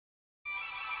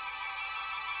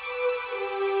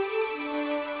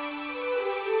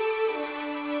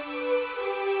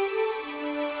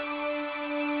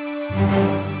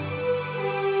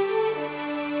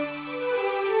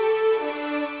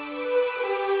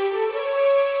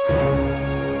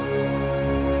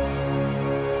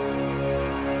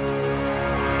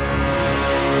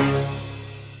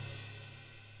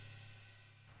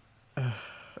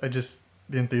just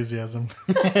the enthusiasm.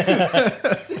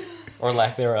 Or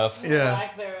lack thereof. Yeah.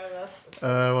 Lack thereof.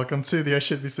 Welcome to the I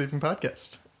Should Be Sleeping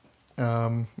podcast.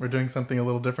 We're doing something a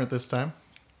little different this time.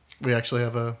 We actually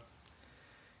have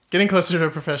getting closer to a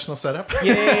professional setup.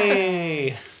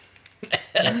 Yay!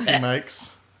 Got 2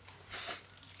 mics.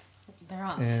 They're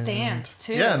on stands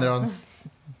too. Yeah, and they're on not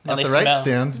And the right smell,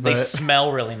 stands, but they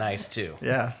smell really nice too.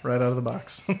 yeah, right out of the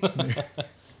box.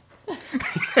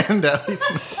 And Allie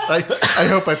smells. I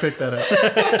hope I picked that up.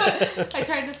 I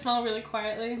tried to smell really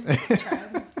quietly.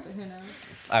 Tried, but who knows?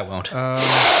 I won't.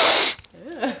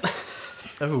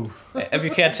 Oh, If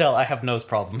you can't tell, I have nose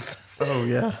problems. oh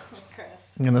yeah. That's Chris.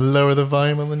 I'm gonna lower the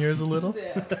volume on yours a little.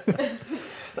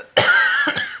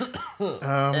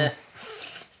 Yeah.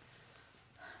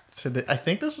 Today, I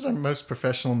think this is our most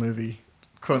professional movie,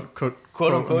 quote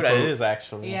Quote unquote, it is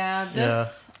actually. Yeah,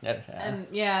 this Yeah. and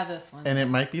this one. and it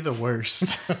might be the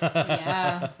worst.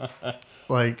 Yeah.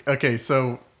 Like, okay,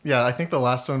 so yeah, I think the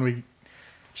last one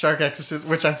Shark Exorcist,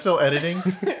 which I'm still editing,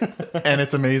 and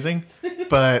it's amazing,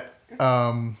 but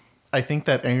I think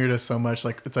that angered us so much.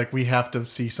 Like, it's like we have to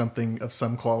see something of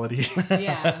some quality.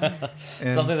 Yeah.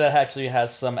 And Something that actually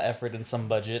has some effort and some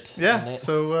budget. in yeah. it.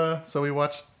 So we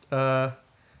watched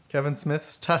Kevin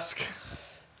Smith's Tusk.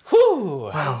 Whew.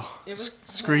 Wow. It was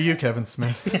Screw you, Kevin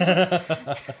Smith.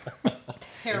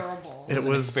 terrible. It an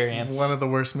was experience. one of the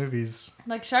worst movies.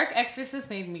 Like Shark Exorcist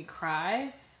made me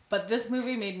cry, but this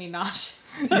movie made me nauseous.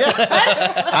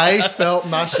 I felt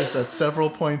nauseous at several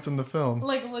points in the film.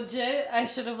 Like legit, I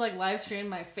should have like live streamed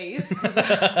my face because it was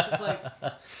just like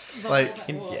the Like,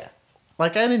 whole time. Yeah.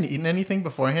 Like, I hadn't eaten anything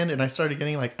beforehand, and I started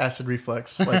getting, like, acid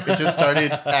reflux. Like, it just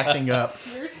started acting up.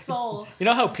 Your soul. You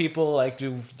know how people like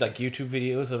do like YouTube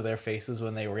videos of their faces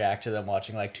when they react to them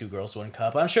watching like Two Girls One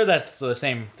Cup? I'm sure that's the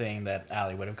same thing that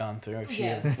Allie would have gone through if she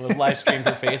Yes. had live streamed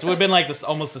her face. It would have been like this,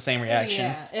 almost the same reaction.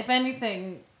 Yeah. If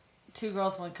anything, Two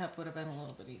Girls One Cup would have been a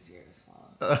little bit easier to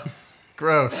swallow.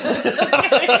 Gross.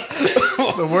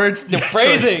 The word... The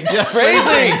phrasing,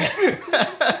 phrasing.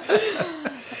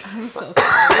 I'm so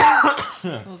sorry.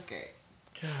 It was great.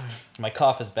 My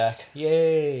cough is back.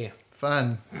 Yay!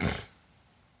 Fun.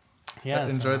 Yeah.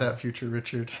 Enjoy that, future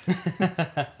Richard.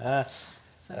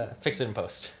 Fix it in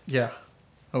post. Yeah.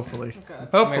 Hopefully. Okay.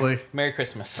 Hopefully. Merry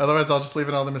Christmas. Otherwise, I'll just leave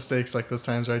in all the mistakes like those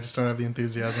times where I just don't have the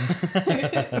enthusiasm.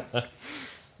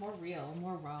 More real,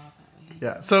 more raw.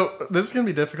 Yeah. So this is going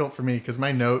to be difficult for me because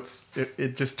my notes,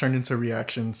 it just turned into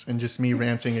reactions and just me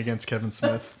ranting against Kevin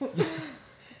Smith.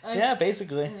 Yeah,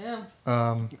 basically. Yeah.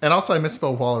 And also I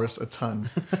misspelled walrus a ton.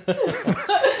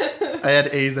 I had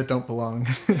A's that don't belong.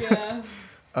 Yeah.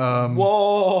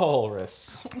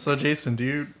 Walrus. So Jason,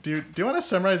 do you want to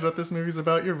summarize what this movie's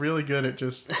about? You're really good at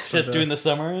just Doing the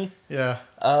summary. Yeah.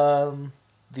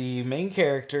 The main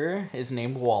character is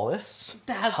named Wallace.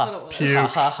 That's what it was. Puke. Ha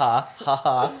ha ha ha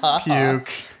ha ha. Puke.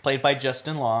 Played by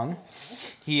Justin Long.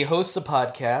 He hosts a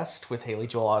podcast with Haley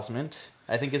Joel Osment.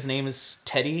 I think his name is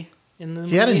Teddy in the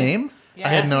movie. He had a name? Yeah.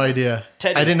 I had no idea.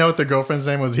 Teddy. I didn't know what the girlfriend's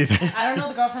name was either. I don't know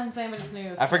the girlfriend's name, I just knew.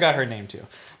 It was I forgot her name too.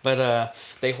 But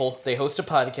they host a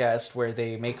podcast where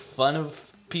they make fun of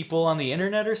people on the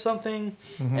internet or something,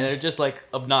 and they're just like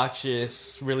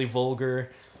obnoxious, really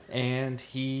vulgar. And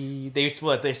they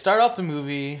start off the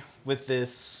movie with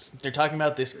this. They're talking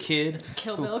about this kid.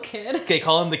 Kill Bill Kid. They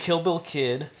call him the Kill Bill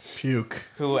Kid, Puke.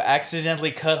 who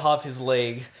accidentally cut off his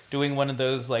leg doing one of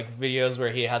those like videos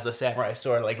where he has a samurai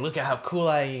sword. Like, look at how cool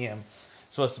I am.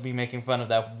 Supposed to be making fun of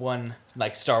that one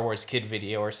like Star Wars kid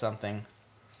video or something.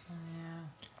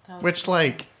 Yeah. Which,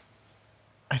 like,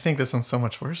 I think this one's so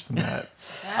much worse than that.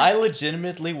 I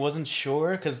legitimately wasn't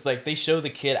sure because like they show the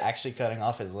kid actually cutting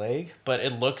off his leg, but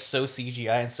it looks so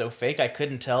CGI and so fake. I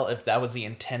couldn't tell if that was the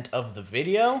intent of the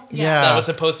video. Yeah. That was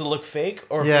supposed to look fake,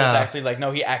 or if it was Yeah. actually like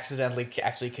no, he accidentally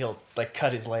actually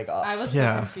cut his leg off. I was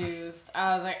Yeah. so confused.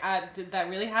 I was like, did that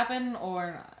really happen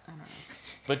or not? I don't know.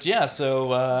 But yeah, so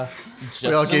We all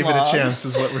Justin gave it a Long- chance,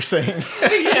 is what we're saying.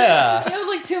 Yeah, It was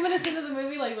like 2 minutes into the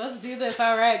movie, like, let's do this.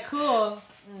 All right, cool.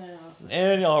 No,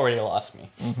 and you already lost me.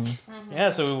 Yeah,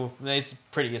 so it's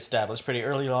pretty established pretty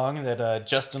early on that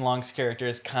Justin Long's character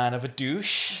is kind of a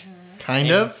douche.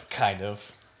 Kind of. Kind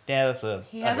of. Yeah, that's a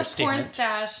he has a porn understatement.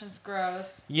 stash. It's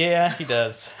gross. Yeah, he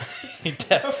does.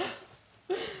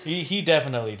 He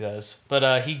definitely does.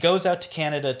 But he goes out to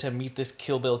Canada to meet this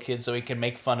Kill Bill Kid so he can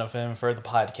make fun of him for the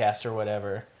podcast or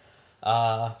whatever.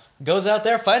 Goes out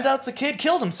there, finds out the kid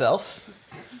killed himself.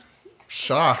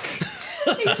 Shock.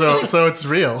 So it's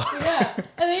real. Yeah. And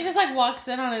then he just like walks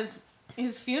in on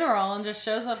his funeral and just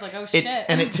shows up like, oh shit.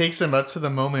 And it takes him up to the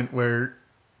moment where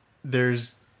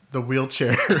there's the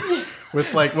wheelchair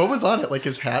with like what was on it, like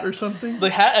his hat or something. The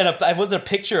hat and it was a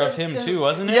picture of him too,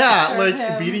 wasn't it? Yeah, Picture of like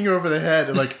him. beating you over the head,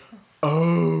 and like,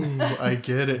 oh, I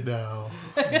get it now.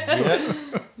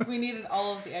 Yep. We needed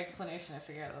all of the explanation. I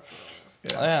figured out that's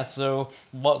what it was. Yeah. So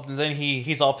then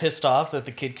he's all pissed off that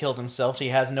the kid killed himself. He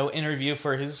has no interview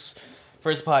for his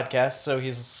podcast, so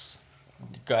he's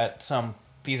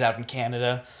out in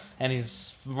Canada, and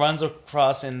he's runs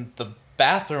across in the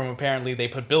bathroom. Apparently they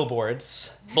put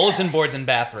bulletin boards in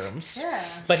bathrooms. Yeah.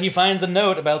 But he finds a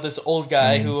note about this old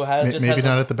guy who has Maybe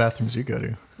not at the bathrooms you go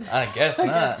to. I guess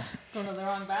not. Going to the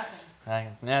wrong bathroom.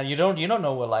 Now you don't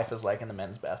know what life is like in the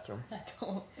men's bathroom. I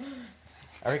don't.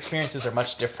 Our experiences are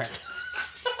much different.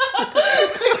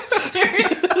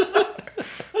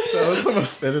 That was the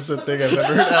most innocent thing I've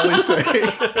ever heard Allie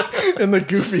say in the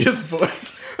goofiest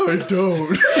voice. I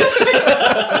don't.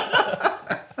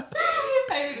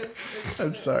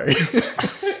 I'm sorry.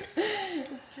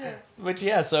 It's true. But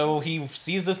yeah, so he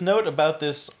sees this note about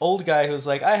this old guy who's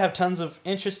like, I have tons of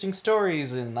interesting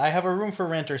stories and I have a room for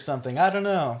rent or something. I don't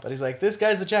know. But he's like, this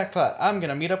guy's the jackpot. I'm going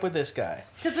to meet up with this guy.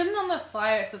 Because then on the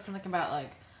flyer it said something about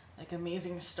like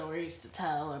amazing stories to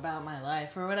tell about my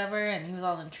life or whatever, and he was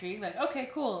all intrigued. Like, okay,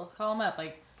 cool, call him up.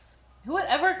 Like, who would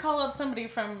ever call up somebody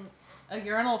from a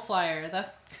urinal flyer?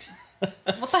 That's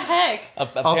what the heck?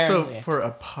 Also Apparently. for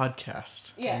a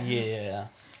podcast. Yeah. Yeah.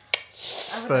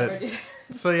 I would But- never do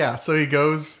that. So he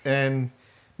goes and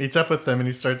meets up with them, and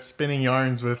he starts spinning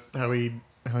yarns with how he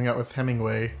hung out with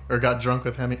Hemingway or got drunk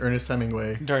with Ernest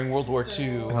Hemingway During World War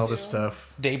During II, World and all this Two.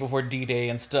 stuff. day before D-Day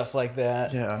and stuff like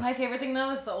that. Yeah. My favorite thing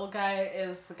though is the old guy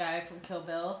is the guy from Kill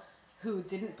Bill who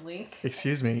didn't blink.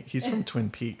 Excuse me, he's from Twin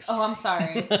Peaks. Oh, I'm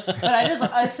sorry, but I just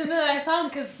as soon as I saw him,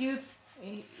 because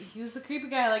he was the creepy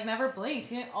guy, like never blinked.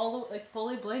 He didn't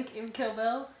fully blink in Kill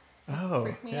Bill. Oh,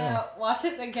 Freaked me yeah. out. Watch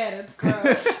it again. It's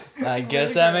gross. I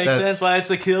guess that makes That's- sense why it's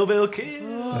a Kill Bill Kid.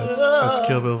 That's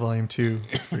Kill Bill Volume 2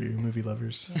 for you movie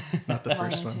lovers, not the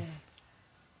first one.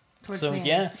 So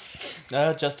yeah,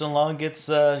 Justin Long gets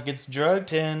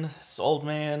drugged, and this old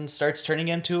man starts turning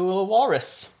into a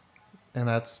walrus. And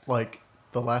that's like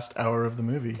the last hour of the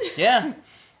movie. Yeah,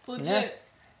 It's legit. Yeah.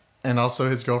 And also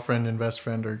his girlfriend and best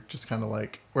friend are just kind of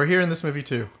like, we're here in this movie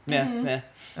too. yeah, Mm-hmm. yeah.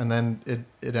 And then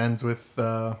it ends with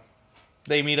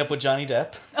They meet up with Johnny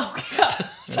Depp Oh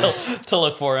god, to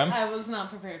look for him. I was not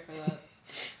prepared for that.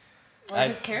 Or I-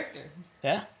 his character.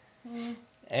 Yeah,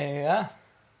 yeah,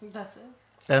 That's it.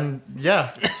 and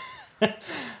yeah.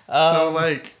 So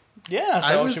like yeah.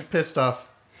 I So was pissed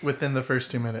off within the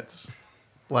first 2 minutes.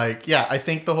 Like, yeah, I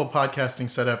think the whole podcasting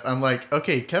setup, I'm like,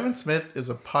 okay, Kevin Smith is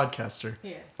a podcaster.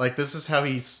 Yeah. Like, this is how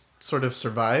he's sort of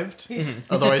survived. Yeah.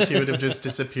 Otherwise, he would have just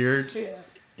disappeared Yeah.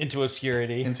 into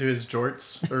obscurity, into his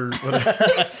jorts or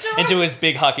whatever. into his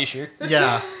big hockey shirt.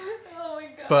 Yeah. Oh my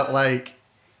god. But, like,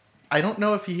 I don't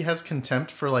know if he has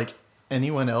contempt for, like,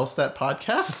 anyone else that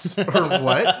podcasts or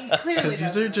what. He clearly Because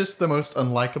these are doesn't. just the most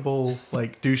unlikable,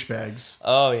 like, douchebags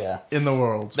Oh yeah. in the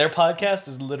world. Their podcast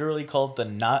is literally called the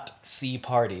Not See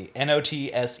Party.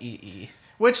 NOTSEE.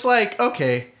 Which, like,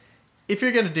 okay, if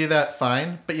you're gonna do that,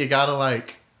 fine, but you gotta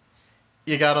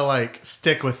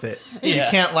stick with it. You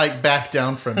Yeah. can't like back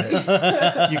down from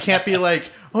it. You can't be like,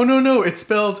 oh no, it's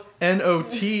spelled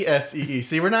NOTSEE.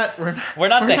 See, we're not We're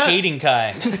not the hating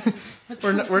kind.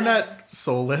 we're not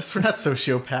soulless. We're not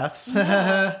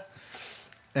sociopaths.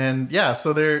 And yeah,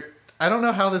 so I don't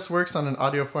know how this works on an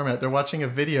audio format. They're watching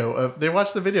they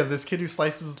watch the video of this kid who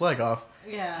slices his leg off.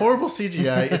 Yeah. Horrible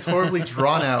CGI. It's horribly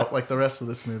drawn out like the rest of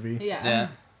this movie. Yeah. Yeah.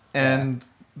 And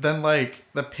then like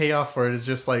the payoff for it is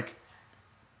just like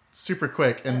super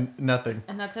quick and nothing.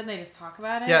 And that's it. They just talk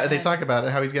about it. Yeah, they and- talk about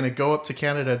it, how he's going to go up to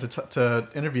Canada to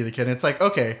interview the kid. And it's like,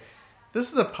 okay,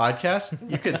 this is a podcast.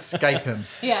 You could Skype him.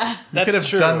 Yeah. You That's could have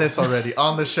true. done this already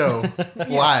on the show,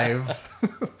 live.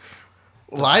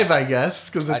 Live, I guess,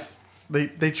 because it's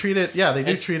they treat it. Yeah, they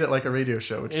do treat it like a radio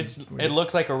show, which is It weird.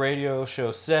 looks like a radio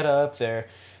show setup. They're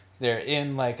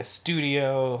in like a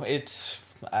studio.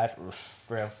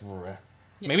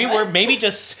 Maybe What?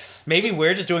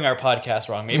 we're just doing our podcast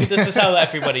wrong. Maybe this is how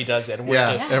everybody does it. And we're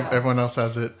Yeah, just, everyone else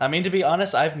has it. I mean, to be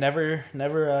honest, I've never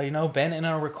been in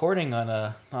a recording on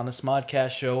a Smodcast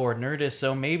show or Nerdist.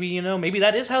 So maybe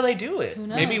that is how they do it. Who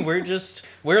knows? Maybe we're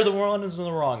the one who's in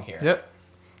the wrong here. Yep.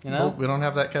 You know, Well, we don't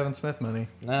have that Kevin Smith money.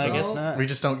 no, I so guess not. We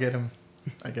just don't get him,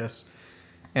 I guess.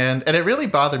 And it really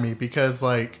bothered me because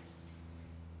like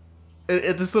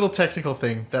this little technical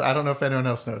thing that I don't know if anyone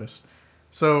else noticed.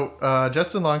 So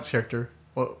Justin Long's character,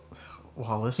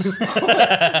 Wallace,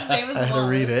 I I had to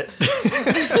read it.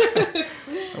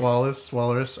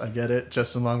 Walrus, I get it.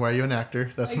 Justin Long, why are you an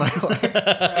actor? That's my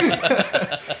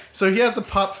line. So he has a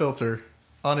pop filter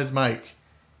on his mic,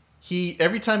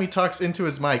 every time he talks into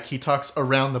his mic, he talks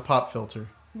around the pop filter.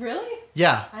 Really?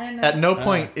 Yeah. I didn't know At that. no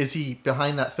point is he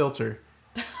behind that filter.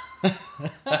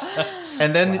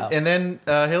 and then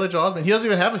Haley Joel Osment, he doesn't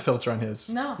even have a filter on his.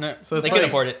 No. No, So it's they can like-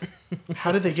 afford it.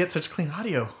 How did they get such clean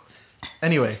audio?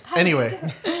 Anyway.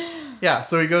 Yeah,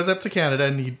 so he goes up to Canada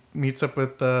and he meets up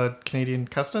with Canadian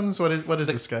Customs. What is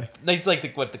this guy? He's like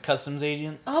the customs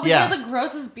agent. Oh, but Yeah. he had the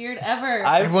grossest beard ever.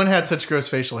 Everyone had such gross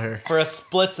facial hair. For a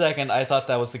split second, I thought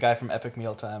that was the guy from Epic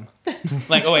Mealtime.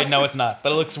 Like, oh wait, no, it's not.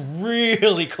 But it looks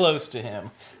really close to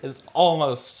him. It's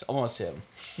almost him.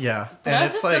 Yeah. But And I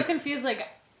was it's just so like, confused. Like,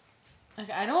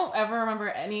 I don't ever remember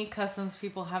any customs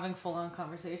people having full-on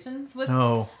conversations with.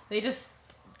 no. They just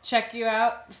check you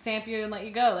out, stamp you, and let you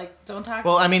go. Like, don't talk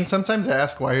Well, to I mean, sometimes I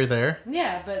ask why you're there. me.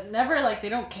 Yeah, but never, like, they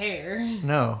don't care.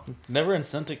 No. Never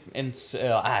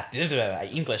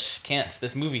English can't.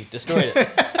 This movie destroyed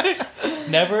it.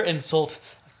 Never insult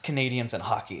Canadians in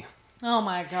hockey. Oh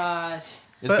my gosh.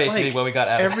 Is But, basically like, what we got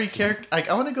out of Every it. character, like,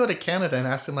 I want to go to Canada and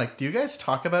ask them, like, do you guys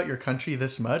talk about your country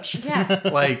this much? Yeah.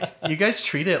 Like, you guys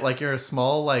treat it like you're a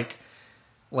small,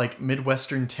 like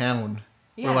Midwestern town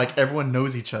Yeah. where, like, everyone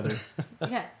knows each other.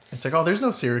 Yeah. It's like, oh, there's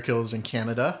no serial killers in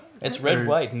Canada. It's red, Or-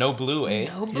 white, no blue, eh?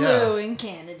 No blue in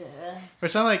Canada.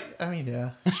 Which I'm like, I mean,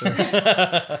 yeah, sure.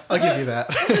 I'll give you that.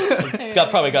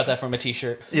 Probably got that from a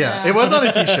T-shirt. Yeah, Yeah. it was on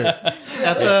a T-shirt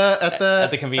at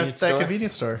the convenience that store?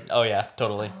 convenience store Oh yeah,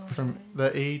 totally. from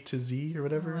the A to Z or I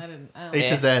whatever. didn't. I don't A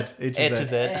to Z. A to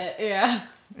Z. Yeah.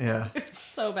 Yeah,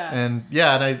 So bad. and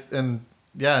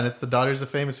it's the daughters of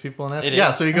famous people, and that's It yeah.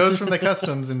 is. So he goes from the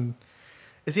customs, and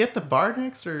is he at the bar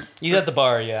next or? He's at the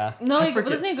bar, yeah. no, I he, forget-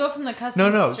 doesn't he go from the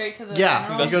customs No. straight to the Yeah,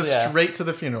 funeral? he goes Yeah. straight to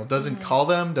the funeral. Doesn't call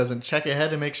them. Doesn't check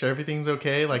ahead to make sure everything's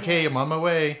okay. Like, hey, I'm on my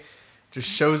way. Just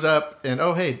shows up and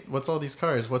oh hey, what's all these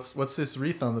cars? What's this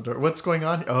wreath on the door? What's going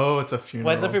on? Oh, it's a funeral.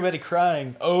 Why is everybody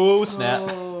crying? Oh snap!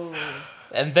 Oh.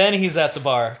 And then he's at the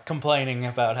bar complaining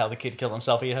about how the kid killed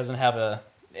himself. He doesn't have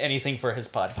anything for his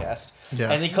podcast. Yeah.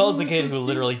 And he calls the kid who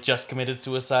literally just committed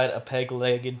suicide a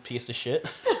peg-legged piece of shit.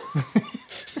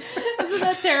 Isn't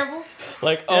that terrible?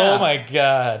 Like, Yeah. oh my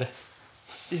god.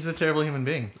 He's a terrible human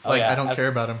being. Oh, Like yeah. I don't care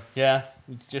about him. Yeah,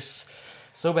 just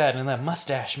so bad. And that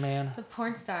mustache, man. The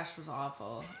porn stash was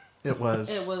awful. It was.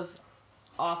 It was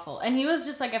awful. And he was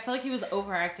just like, I feel like he was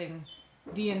overacting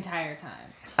the entire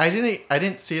time. I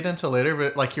didn't see it until later,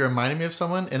 but like he reminded me of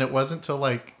someone, and it wasn't till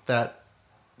like that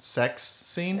sex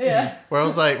scene Yeah. where I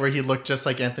was like, where he looked just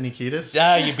like Anthony Kiedis.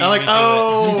 Ah, you beat I'm like, me to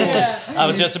oh, it. I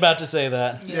was just about to say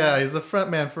that. yeah, he's the front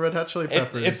man for Red Hot Chili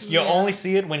Peppers. You Yeah. only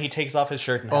see it when he takes off his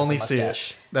shirt and has Only a see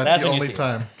mustache. it. That's the when you only see it.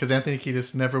 time because Anthony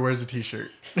Kiedis never wears a t-shirt.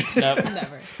 Nope.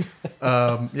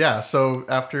 Never. Yeah, so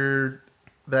after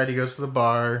that, he goes to the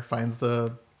bar, finds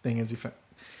the thing as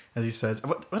he says.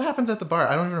 What happens at the bar?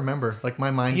 I don't even remember. Like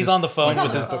my mind. He's just on the phone He's on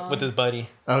with the his phone. with his buddy.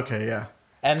 Okay, yeah,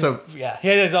 And So- yeah,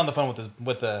 he's on the phone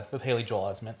with Haley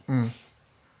Joel Osment. yeah,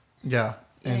 Yeah,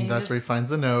 and he that's just- where he finds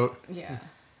the note. Yeah.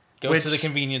 Goes to the Which-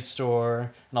 convenience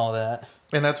store and all that.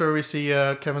 And that's where we see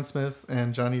Kevin Smith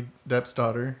and Johnny Depp's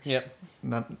daughter. Yep.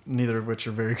 Neither of which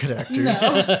are very good actors.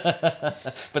 No.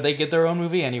 But they get their own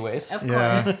movie anyways. Of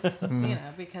Yeah. course. You know,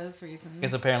 because reasons.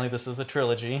 Because apparently this is a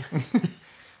trilogy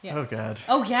Yeah. Oh god.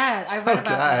 Oh yeah, I read about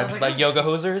that. I was God. like, by oh. Yoga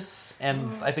Hosers,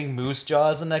 and I think Moose Jaw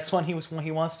is the next one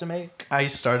he wants to make. I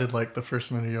started like the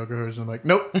first minute of Yoga Hosers and I'm like,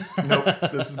 nope,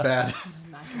 this is bad.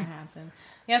 Not gonna happen.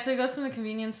 Yeah, so he goes from the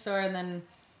convenience store and then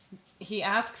he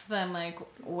asks them like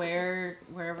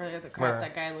wherever the crap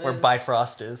that guy lives. Where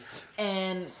Bifrost is.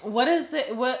 And what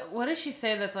does she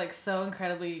say that's like so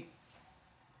incredibly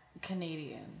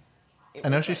Canadian? It I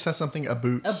know was, she like, says something a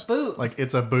boots. a boot. Like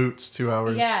it's a boots 2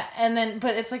 hours. Yeah, and then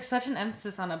but it's like such an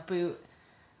emphasis on a boot.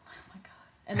 Oh my god.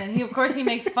 And then he of course he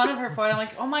makes fun of her for it. I'm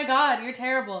like, "Oh my god, you're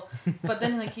terrible." But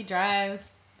then like he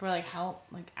drives for like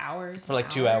hours. For like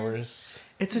 2 hours.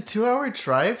 It's a 2 hour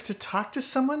drive to talk to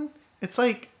someone. It's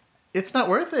like it's not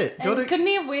worth it. And couldn't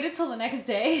he have waited till the next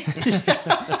day?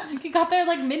 He got there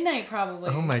like midnight probably.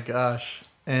 Oh my gosh.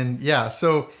 And yeah,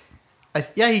 so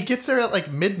he gets there at like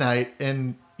midnight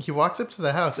and he walks up to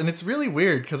the house and it's really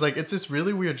weird because like it's this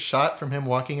really weird shot from him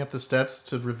walking up the steps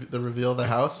to the reveal of the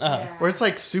house Uh-huh. Yeah. where it's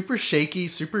like super shaky,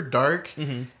 super dark,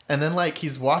 and then like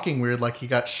he's walking weird, like he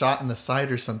got shot in the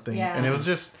side or something. Yeah. And it was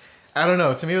just, I don't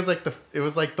know. To me, it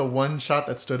was like the one shot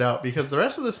that stood out because the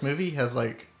rest of this movie has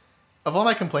like, of all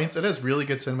my complaints, it has really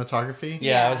good cinematography.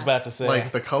 Yeah, I was Yeah. about to say.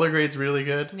 Like the color grade's really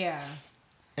good, Yeah.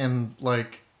 and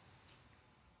like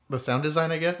the sound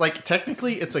design, I guess. Like,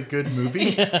 technically, it's a good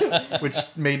movie, which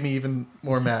made me even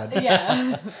more mad.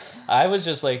 Yeah. I was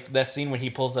just like, that scene when he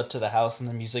pulls up to the house and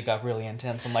the music got really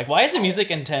intense. I'm like, why is the music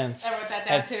intense? I wrote that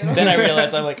down And too. then I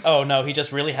realized, I'm like, oh no, he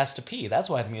just really has to pee. That's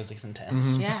why the music's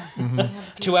intense. Yeah.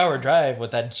 2-hour drive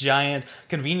with that giant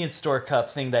convenience store cup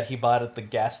thing that he bought at the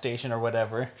gas station or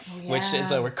whatever, which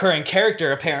is a recurring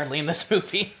character apparently in this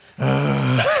movie.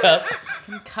 Cup.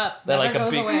 Cup. That Never like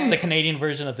goes away. the Canadian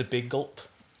version of the Big Gulp.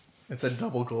 It's a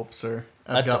double gulp, sir.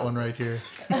 I've got one right here.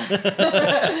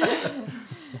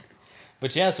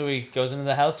 But yeah, so he goes into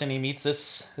the house and he meets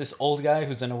this old guy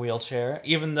who's in a wheelchair.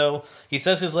 Even though he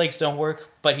says his legs don't work,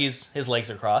 but his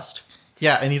legs are crossed.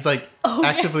 Yeah, and he's like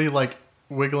actively like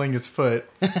wiggling his foot.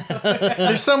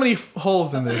 There's so many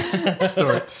holes in this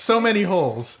story. So many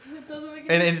holes. It doesn't make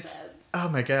And any it's sense. oh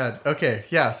my god. Okay,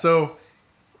 yeah. So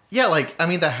yeah, like I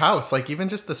mean the house, like even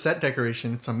just the set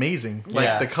decoration, it's amazing. Like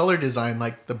Yeah. the color design,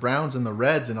 like the browns and the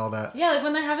reds and all that. Yeah, like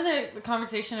when they're having the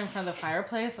conversation in front of the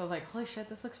fireplace, I was like, holy shit,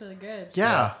 this looks really good.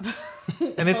 Yeah.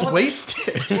 And it's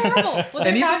wasted. Terrible. What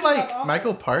And they're even talking like about.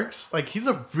 Michael Parks, like he's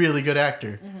a really good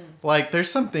actor. Mm-hmm. Like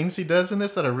there's some things he does in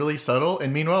this that are really subtle,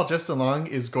 and meanwhile Justin Long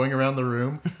is going around the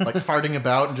room like farting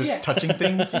about and just Yeah. touching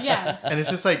things. Yeah, And it's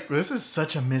just like this is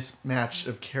such a mismatch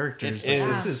of characters. It Like,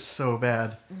 is. This is so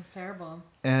bad. it's terrible.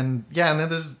 And yeah, and then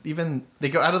there's even they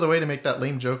go out of the way to make that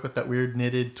lame joke with that weird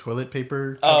knitted toilet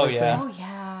paper. Oh, cover yeah. thing. Oh,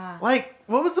 yeah. Like,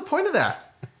 what was the point of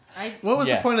that? What was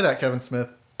Yeah. the point of that, Kevin Smith?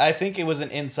 I think it was an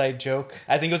inside joke.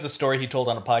 I think it was a story he told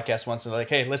on a podcast once. And like,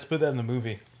 hey, let's put that in the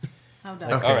movie. How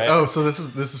dumb. Okay. All right. Oh, so this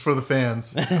is for the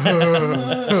fans.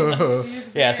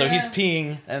 Yeah, so he's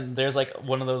peeing, and there's like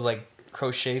one of those like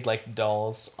crocheted like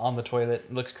dolls on the toilet.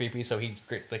 It looks creepy, so he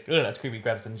like, oh, that's creepy.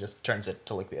 Grabs it and just turns it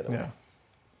to look the other Yeah. way.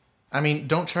 I mean,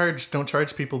 don't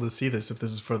charge people to see this if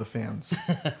this is for the fans.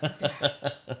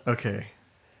 Okay.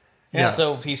 Yeah, Yes.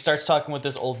 so he starts talking with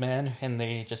this old man, and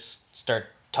they just start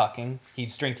talking.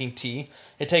 He's drinking tea.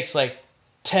 It takes like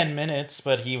 10 minutes,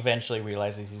 but he eventually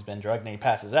realizes he's been drugged and he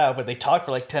passes out. But they talk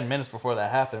for like 10 minutes before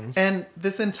that happens. And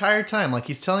this entire time, like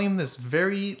he's telling him this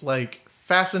very like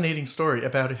fascinating story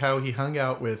about how he hung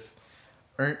out with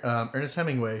Ernest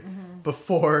Hemingway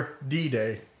before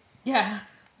D-Day. Yeah.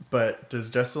 But does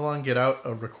Justin Long get out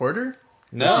a recorder?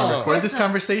 No. Does he Of record course this not.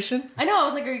 conversation? I know, I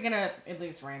was like, are you going to at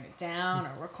least write it down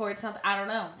or record something? I don't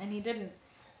know. And he didn't.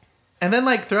 And then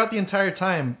like throughout the entire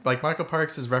time, like Michael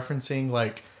Parks is referencing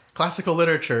like classical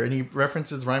literature, and he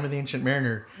references Rime of the Ancient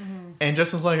Mariner, and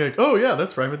Justin's like, oh yeah,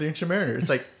 that's Rime of the Ancient Mariner. It's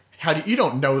like, how do you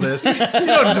don't know this? You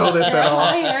don't know this at all.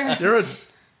 Liar.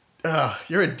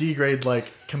 You're a D grade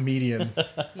like comedian.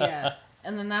 Yeah.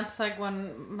 And then that's like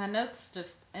when my notes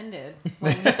just ended.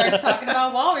 When he starts talking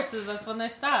about walruses, that's when they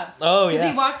stop. Oh, Because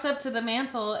yeah. he walks up to the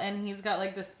mantle and he's got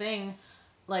like this thing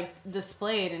like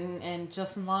displayed, and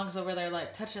Justin Long's over there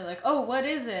like touching it like, oh, what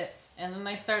is it? And then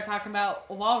they start talking about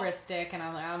walrus dick, and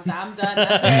I'm like, I'm done.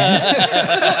 That's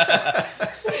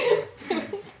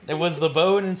it. It was the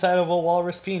bone inside of a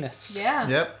walrus penis. Yeah.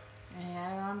 Yep. And he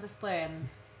had it on display, and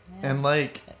yeah. And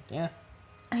like, Yeah.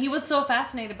 he was so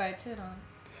fascinated by it too.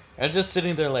 I was just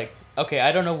sitting there like, okay,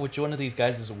 I don't know which one of these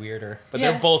guys is weirder, but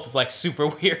Yeah. they're both like super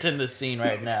weird in this scene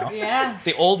right now. Yeah.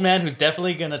 The old man who's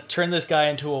definitely gonna turn this guy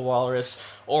into a walrus,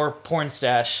 or porn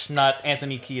stash, not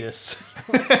Anthony Kiedis.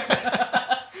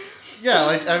 yeah,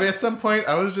 like I mean, at some point,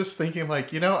 I was just thinking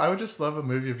like, I would just love a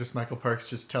movie of just Michael Parks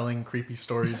just telling creepy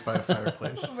stories by a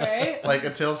fireplace. Right? Like a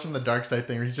Tales from the Dark Side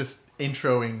thing, where he's just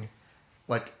introing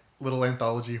like little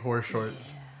anthology horror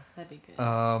shorts. That'd be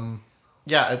good.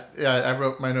 Yeah, I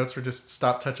wrote my notes were just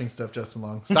stop touching stuff, Justin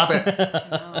Long. Stop it.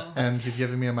 No. And he's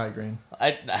giving me a migraine.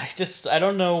 I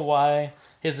don't know why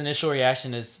his initial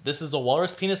reaction is, this is a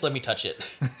walrus penis, let me touch it.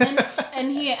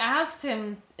 And he asked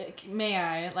him, may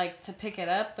I, like, to pick it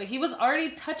up, but he was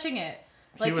already touching it.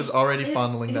 Like, He was already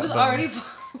fondling he that was bone. already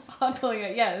fondling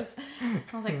it, yes.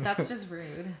 I was like, that's just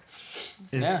rude.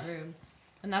 It's- Rude.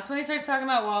 And that's when he starts talking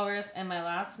about walrus, and my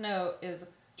last note is a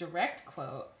direct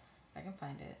quote, if I can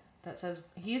find it, that says,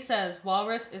 he says,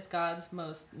 walrus is God's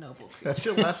most noble creature. That's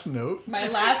your last note? My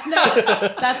last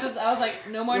note. That's what, I was like,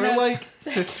 no more We're notes. like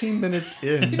 15 minutes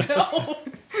in. No.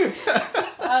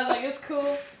 I was like, it's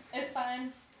cool. It's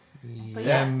fine. But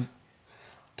yeah. And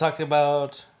Talked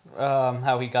about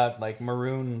how he got like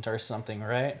marooned or something,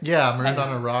 right? yeah, marooned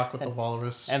on a rock with the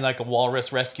walrus. And like a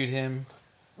walrus rescued him.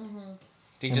 Mm-hmm.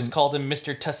 He just called him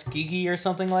Mr. Tuskegee or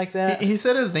something like that. he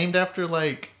said it was named after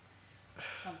like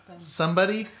Something.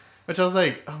 somebody, which I was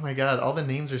like, oh my god, all the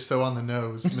names are so on the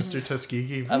nose. Mr.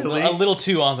 Tuskegee, A, really? a little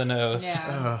too on the nose.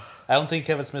 Yeah. I don't think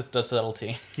Kevin Smith does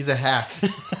subtlety. He's a hack.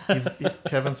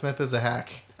 Kevin Smith is a hack.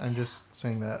 I'm just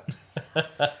saying that.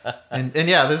 and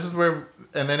yeah, this is where,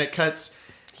 and then it cuts.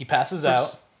 He passes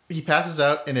out. He passes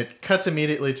out, and it cuts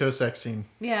immediately to a sex scene.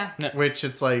 Yeah. Which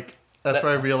it's like, that's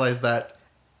where I realized that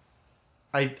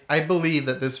I believe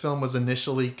that this film was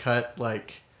initially cut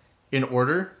like in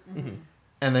order. Mm-hmm.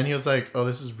 And then he was like, oh,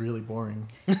 this is really boring.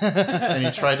 And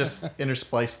he tried to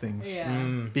intersplice things.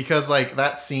 Yeah. Because like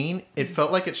that scene, it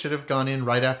felt like it should have gone in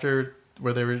right after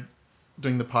where they were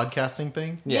doing the podcasting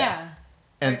thing. Yeah.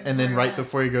 And then right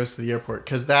before he goes to the airport.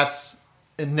 Because that's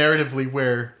narratively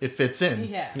where it fits in.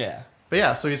 Yeah. Yeah. But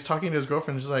yeah, so he's talking to his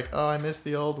girlfriend. She's like, "Oh, I miss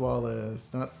the old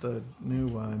Wallace, not the new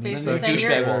one." He's Basically so saying,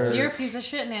 douchebag you're Wallace. a piece of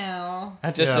shit now.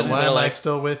 I just yeah, sitting why there am I like,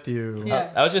 still with you?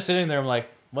 Yeah. I was just sitting there. I'm like,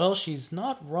 well, she's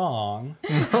not wrong.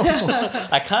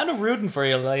 I kind of rooting for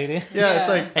you, lady. Yeah, it's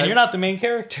like, And you're not the main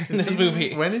character in is this he-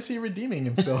 movie. When is he redeeming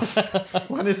himself?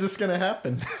 When is this gonna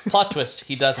happen? Plot twist: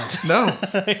 he doesn't. No,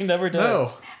 He never no.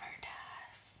 does.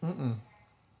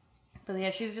 But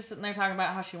yeah, she's just sitting there talking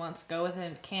about how she wants to go with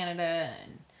him to Canada,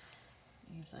 and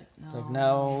he's like,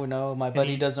 no. Like, no, my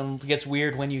buddy gets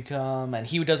weird when you come, and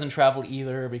he doesn't travel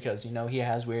either because he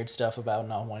has weird stuff about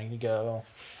not wanting to go,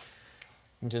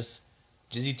 and just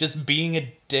being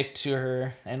a dick to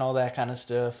her and all that kind of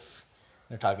stuff.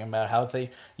 They're talking about how they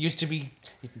used to be.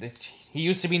 He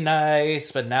used to be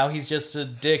nice, but now he's just a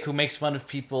dick who makes fun of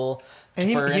people for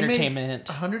he entertainment.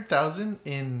 made 100,000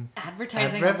 in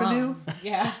Advertising ad revenue alone.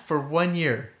 Yeah. for 1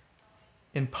 year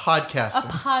in A podcasting.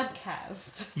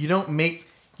 podcast. You don't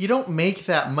make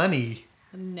that money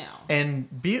No.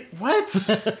 and be what?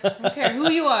 I don't care who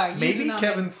you are. You do Maybe not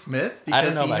Kevin Smith I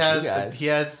don't because know he about you has guys. he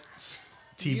has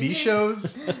TV You-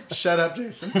 shows. Shut up,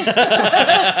 Jason.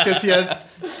 Because he has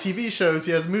TV shows,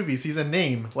 he has movies. He's a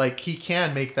name. Like he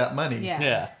can make that money. Yeah.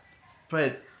 Yeah.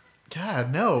 But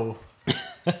God, no.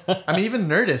 I mean, even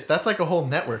Nerdist. That's like a whole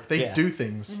network. They Yeah. do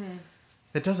things.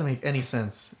 It doesn't make any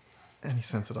sense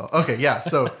at all. Okay, yeah.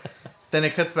 So then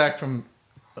it cuts back from.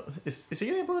 Is he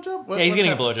getting a blowjob? Yeah, he's what's getting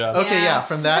a happening? blowjob. Okay, Yeah. yeah.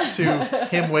 From that to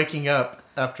him waking up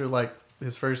after like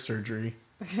his first surgery,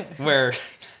 Where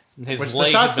his which the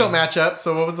leg shots has been- don't match up.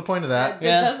 So what was the point of that? It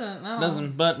Yeah. doesn't. No.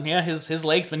 Doesn't, but yeah, his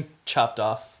leg's been chopped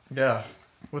off. Yeah,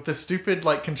 with the stupid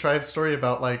like contrived story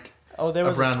about like Oh, there a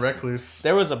was brown recluse.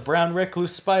 there was a brown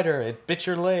recluse spider. It bit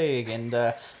your leg, and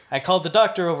I called the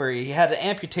doctor over. He had to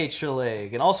amputate your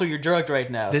leg, and also you're drugged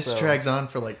right now. This so drags on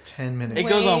for like 10 minutes. It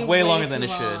goes on way longer too than it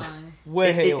should. long.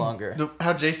 Way longer.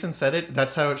 How Jason said it,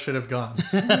 that's how it should have gone.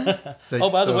 It's like, Oh,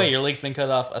 by the so- way, your leg's been cut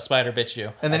off. A spider bit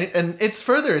you. And then and it's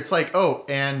further. It's like, oh,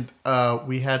 and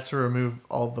we had to remove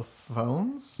all the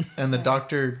phones, and the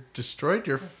doctor destroyed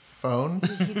your phone.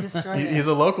 He destroyed it. He's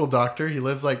a local doctor. He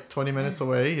lives like 20 minutes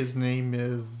away. His name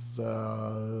is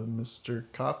Mr.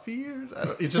 Coffee.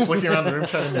 He's just looking around the room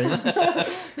trying to name him.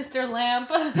 Mr. Lamp.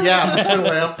 Yeah, Mr.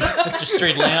 Lamp. Mr.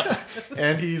 Straight Lamp.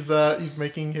 And he's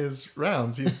making his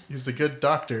rounds. He's a good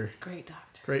doctor. Great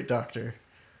doctor. Great doctor.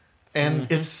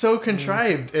 And it's so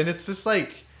contrived, and it's just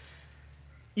like,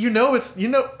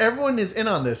 everyone is in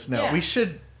on this now. Yeah.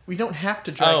 We don't have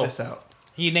to drag Oh. this out.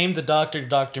 He named the doctor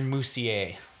Dr.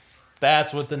 Moussier.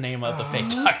 That's what the name of the fake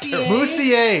doctor Moussier? was.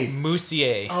 Moussier.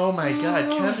 Moussier. Oh my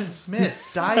God, Kevin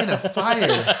Smith, die in a fire.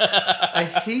 I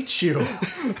hate you.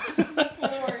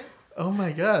 Oh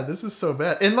my God, this is so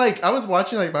bad. And like, I was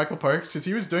watching like Michael Parks because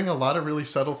he was doing a lot of really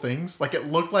subtle things. Like it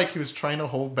looked like he was trying to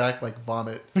hold back like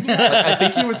vomit. Like, I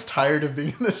think he was tired of being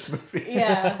in this movie.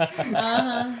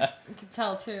 Yeah. You can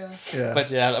tell too. Yeah.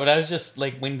 But I was just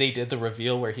like, when they did the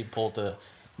reveal where he pulled the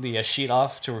sheet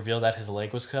off to reveal that his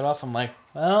leg was cut off, I'm like,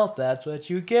 well, that's what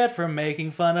you get for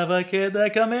making fun of a kid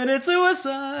that committed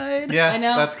suicide. Yeah, I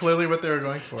know. that's clearly what they were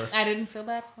going for. I didn't feel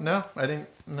bad for him. No, I didn't.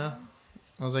 No.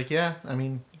 I was like, yeah, I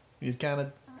mean, you'd kind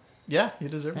of, yeah, you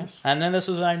deserve this. And then this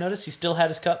is when I noticed he still had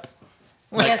his cup.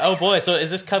 Like, Yes. oh boy, so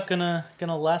is this cup gonna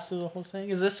last through the whole thing?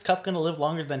 Is this cup gonna live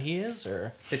longer than he is,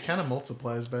 or It kind of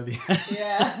multiplies by the end.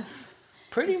 Yeah.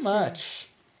 pretty It's true. much?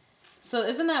 So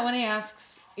isn't that when he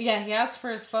asks? Yeah, he asks for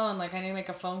his phone. Like, I need to make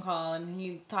a phone call, and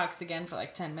he talks again for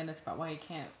like 10 minutes about why he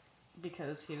can't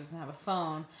because he doesn't have a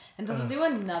phone. And does it do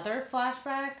another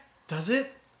flashback? Does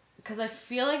it? Because I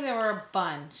feel like there were a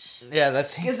bunch. Yeah,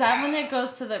 that's Is that when it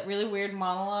goes to that really weird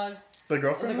monologue? The The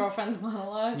girlfriend? girlfriend's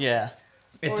monologue? yeah.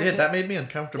 It Or is did. it- That made me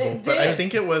uncomfortable. It But I did.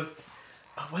 think it was.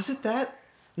 Oh, was it that?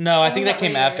 No, I That think was that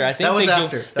came later. after. I think That was they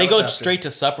after. go That they was go after. straight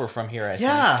to supper from here. I think.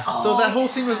 Yeah. So Oh, that whole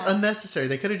scene was yeah. unnecessary.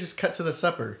 They could have just cut to the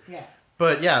supper. Yeah.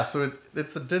 But yeah, so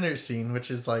it's the dinner scene, which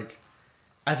is like,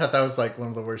 I thought that was like one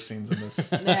of the worst scenes in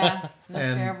this. Yeah. That's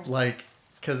and terrible. like,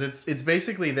 because it's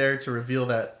basically there to reveal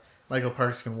that Michael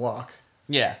Parks can walk.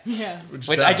 Yeah. Yeah. Which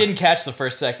Duh. I didn't catch the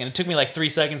first second. It took me like 3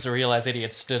 seconds to realize that he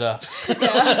had stood up. Like,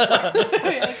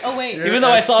 oh wait. You're Even though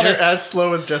I as- saw you're this- as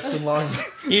slow as Justin Long.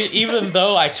 Even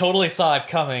though I totally saw it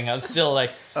coming, I'm still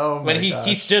like, Oh my when he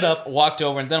gosh. stood up, walked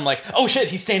over, and then I'm like, oh shit,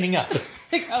 he's standing up.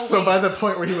 Like, oh, So wait. by the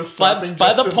point where he was slapping By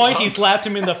the Justin point Long, he slapped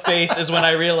him in the face is when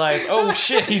I realized, oh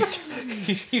shit,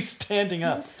 he's standing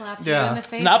up. Slapped Yeah. you in the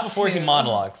face. Not before he too.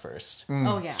 monologued first.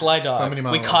 Oh yeah. Sly Dog. So many We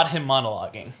monologues. caught him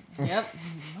monologuing. Yep.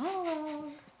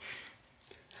 Oh.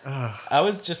 I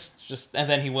was just, and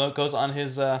then he goes on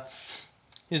his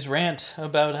rant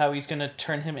about how he's gonna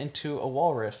turn him into a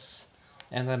walrus,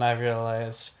 and then I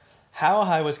realized, how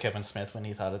high was Kevin Smith when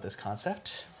he thought of this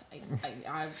concept?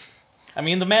 I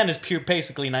mean, the man is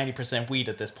basically 90% weed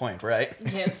at this point, right?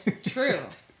 Yeah, it's true.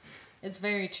 It's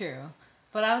very true.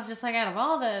 But I was just like, out of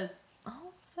all the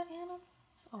animals,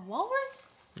 a walrus?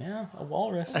 Yeah, a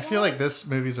walrus. I feel like this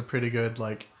movie's a pretty good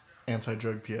like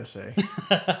anti-drug PSA.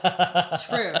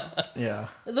 True. Yeah.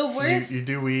 The worst. You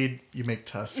do weed, you make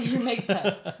tusk. You make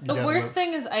tough. The gotta worst look.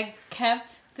 thing is I kept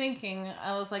thinking,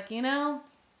 I was like,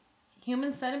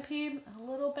 Human Centipede, a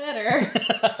little better.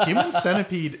 Human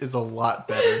Centipede is a lot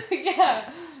better. Yeah.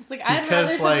 It's like, I'd Because,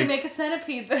 rather somebody like, make a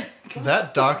centipede than...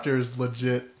 That doctor is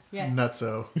legit Yeah.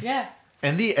 nutso. Yeah.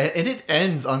 And it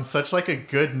ends on such like a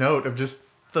good note of just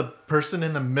the person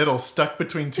in the middle stuck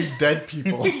between two dead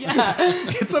people. Yeah.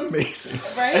 It's amazing.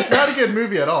 Right? It's not a good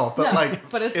movie at all, but No, like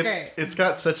but it's great. It's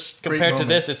got such great Compared to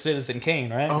moments. this, it's Citizen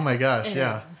Kane, right? Oh my gosh, It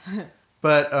yeah.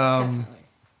 But Definitely.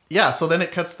 yeah, so then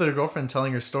it cuts to their girlfriend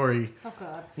telling her story. Oh,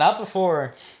 God. Not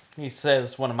before he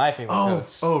says one of my favorite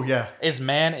quotes. Oh yeah. Is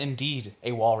man indeed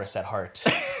a walrus at heart?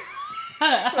 Stupid.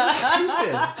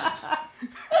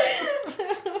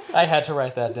 I had to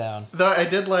write that down. Though I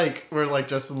did like where like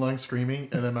Justin Long screaming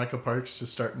and then Michael Parks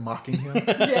just start mocking him.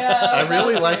 Yeah. I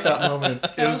really like that moment.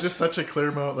 It was just such a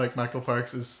clear moment. Like Michael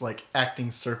Parks is like acting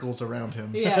circles around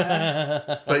him.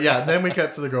 Yeah. But yeah, then we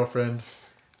cut to the girlfriend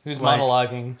Who's Like-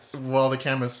 monologuing while the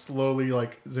camera's slowly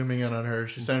like zooming in on her.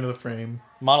 She's into the frame.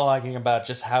 about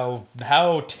just how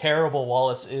terrible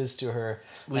Wallace is to her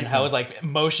Leave and how him. it like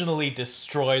emotionally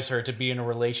destroys her to be in a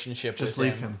relationship Just with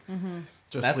leave him.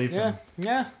 Just That- leave yeah, him.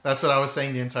 Yeah. That's what I was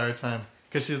saying the entire time.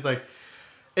 Because she was like,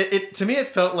 it to me it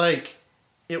felt like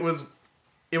it was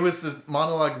this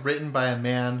monologue written by a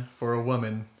man for a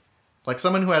woman, like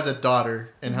someone who has a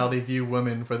daughter and how they view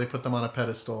women, where they put them on a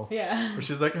pedestal. Yeah. Where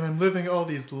she's like, I'm living all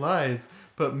these lies,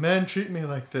 but men treat me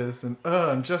like this, and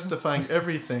I'm justifying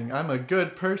everything. I'm a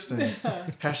good person.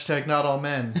 Hashtag not all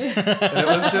men. And it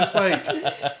was just like,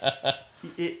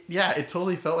 it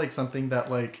totally felt like something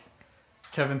that like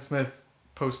Kevin Smith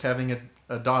post having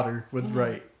a daughter would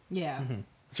write. Yeah.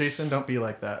 Jason, don't be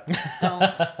like that.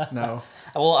 Don't. No.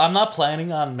 Well, I'm not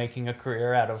planning on making a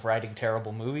career out of writing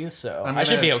terrible movies, so I'm I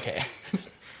should gonna- be okay.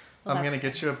 Well, I'm that's going to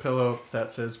get you a pillow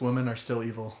that says women are still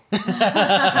evil.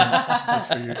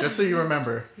 Just for you. Just so you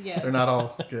remember. Yeah. They're not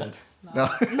all good. No.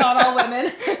 Not all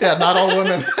women. Yeah, not all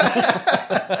women.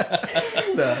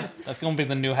 No. That's gonna be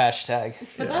the new hashtag.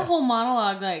 But Yeah. that whole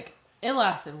monologue, like, it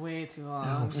lasted way too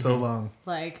long. Oh, so long.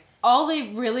 Like, all they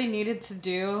really needed to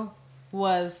do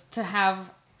was to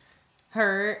have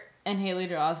her and Haley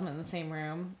Joel Osment in the same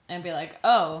room and be like,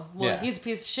 oh, well, Yeah. he's a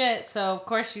piece of shit, so of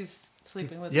course she's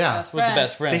sleeping with Yeah, the best With the friend.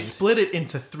 best friend. They split it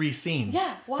into 3 scenes.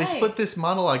 Yeah, why? They split this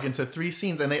monologue into 3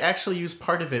 scenes, and they actually used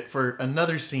part of it for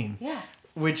another scene. Yeah.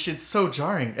 Which is so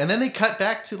jarring. And then they cut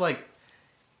back to, like,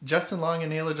 Justin Long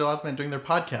and Haley Joel Osment doing their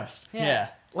podcast. Yeah.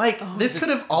 Like, this could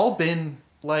have all been,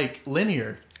 like,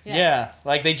 linear. Yeah.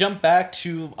 Like they jump back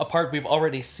to a part we've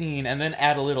already seen and then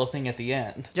add a little thing at the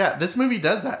end. Yeah, this movie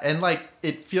does that. And, like,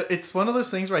 it's one of those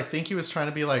things where I think he was trying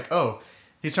to be like, oh,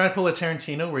 he's trying to pull a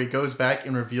Tarantino where he goes back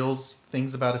and reveals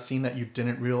things about a scene that you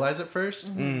didn't realize at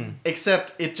first.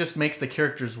 Except it just makes the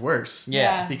characters worse.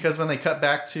 Yeah. Because when they cut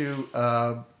back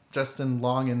to Justin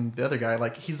Long and the other guy,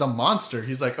 like, he's a monster.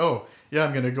 He's like, oh, yeah,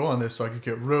 I'm going to go on this so I could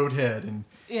get roadhead and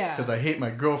Yeah. because I hate my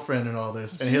girlfriend and all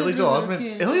this. And Sugar Haley Joel cane.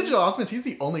 Osment, Haley Joel Osment, he's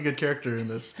the only good character in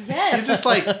this. Yes. He's just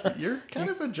like, you're kind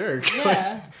of a jerk.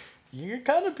 Yeah. You're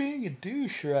kind of being a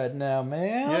douche right now,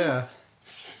 man. Yeah.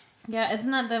 Yeah,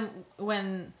 isn't that them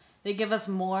when they give us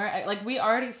more? Like, we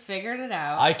already figured it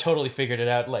out. I totally figured it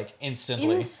out like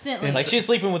instantly. Instantly. Like she's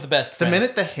sleeping with the best The friend.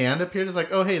 minute the hand appeared, it's like,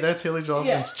 oh, hey, that's Haley Joel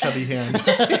Yeah. Osment's chubby hand.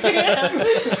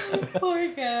 Poor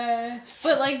guy.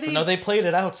 But, like, No, they played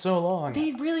it out so long.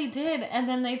 They really did. And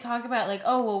then they talk about, like,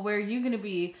 oh, well, where are you going to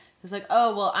be? It's like,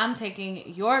 oh, well, I'm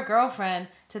taking your girlfriend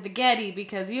to the Getty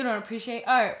because you don't appreciate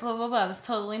art. Blah, blah, blah. That's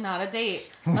totally not a date.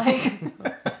 Like,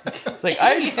 It's like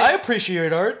I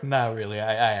appreciate art. Not really.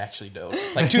 I actually don't.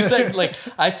 Like 2 seconds. Like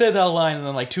I said that line, and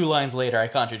then like 2 lines later, I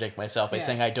contradict myself by Yeah.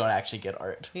 saying I don't actually get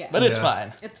art. Yeah. But it's Yeah.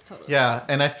 fine. It's totally. Yeah,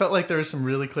 and I felt like there were some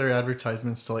really clear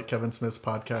advertisements to like Kevin Smith's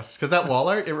podcast because that wall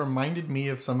art, it reminded me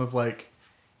of some of like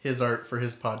his art for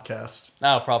his podcast,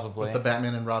 Oh, probably. the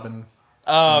Batman and Robin,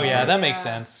 Oh yeah, that Yeah. makes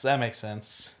sense. That makes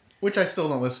sense. which I still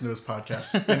don't listen to his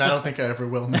podcast, and I don't think I ever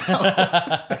will now.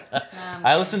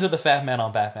 I listened to the Fat Man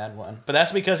on Batman one, but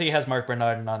that's because he has Mark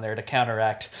Bernardin on there to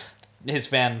counteract his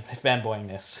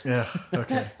fanboyingness. Yeah.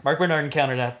 Okay. Mark Bernardin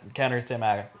counteracts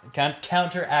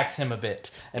him a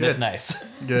bit, and it's Good. nice.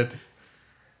 Good.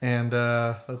 And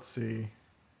let's see.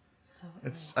 So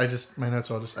My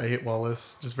notes are all I hate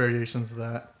Wallace, just variations of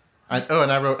that.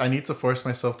 And I wrote, I need to force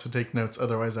myself to take notes,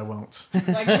 otherwise I won't.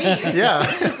 like me. Yeah.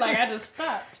 Like I just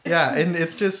stopped. Yeah, and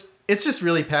it's just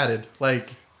really padded. Like,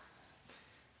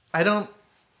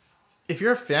 if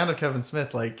you're a fan of Kevin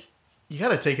Smith, like, you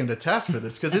gotta take him to task for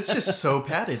this, because it's just so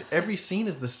padded. Every scene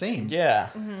is the same. Yeah.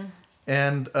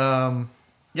 And,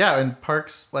 and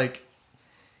Parks, like,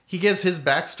 he gives his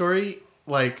backstory,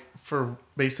 like, for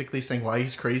basically saying why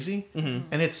he's crazy. Mm-hmm.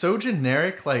 And it's so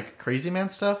generic, like, crazy man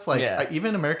stuff. Like, Yeah.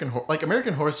 even American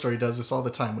Horror Story does this all the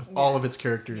time with all of its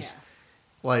characters. Yeah.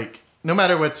 Like, no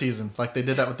matter what season. Like, they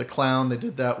did that with The Clown. They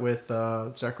did that with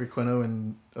Zachary Quino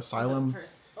in Asylum.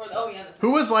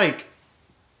 Who was, like...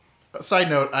 Side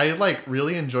note, I, like,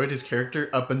 really enjoyed his character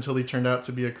up until he turned out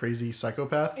to be a crazy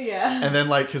psychopath. Yeah. And then,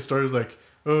 like, his story was like,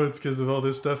 oh, it's because of all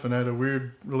this stuff, and I had a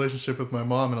weird relationship with my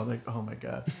mom, and I'm like, oh my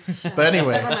god. But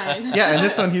anyway, Never mind. yeah, and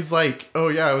this one he's like, oh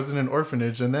yeah, I was in an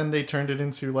orphanage, and then they turned it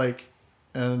into, like,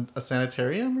 a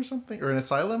sanitarium or something, or an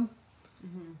asylum.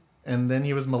 Mm-hmm. And then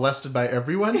he was molested by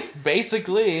everyone.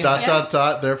 Basically.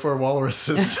 Therefore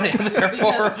walruses.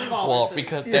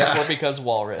 Because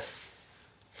walrus.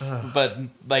 But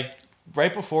like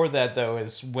right before that though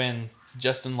is when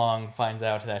Justin Long finds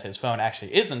out that his phone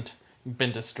actually isn't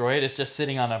been destroyed. It's just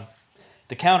sitting on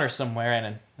the counter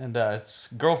somewhere, and his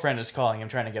girlfriend is calling him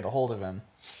trying to get a hold of him.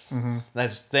 Mm-hmm.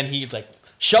 Then he like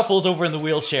shuffles over in the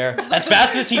wheelchair as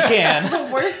fast as he can.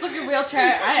 The worst looking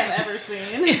wheelchair I have ever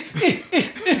seen.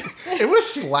 It was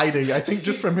sliding, I think,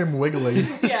 just from him wiggling.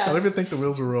 Yeah. I don't even think the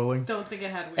wheels were rolling. Don't think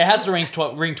it had wheels. It has to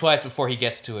ring twice before he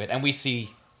gets to it, and we see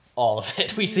all of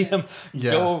it. We see him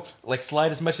go, like,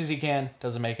 slide as much as he can,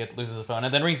 doesn't make it, loses the phone,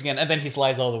 and then rings again, and then he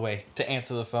slides all the way to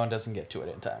answer the phone, doesn't get to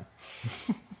it in time.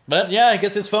 But, yeah, I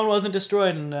guess his phone wasn't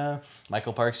destroyed, and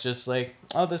Michael Parks just like,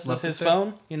 oh, this is his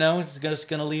phone, you know, he's just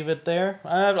gonna leave it there.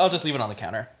 I'll just leave it on the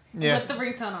counter. Yeah. With the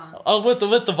ringtone on. Oh, with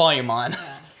the volume on.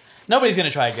 Yeah. Nobody's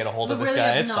gonna try to get a hold The of this really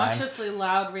guy, it's fine. obnoxiously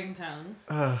loud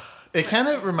ringtone. It kind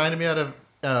of reminded me out of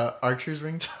Archer's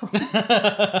ringtone.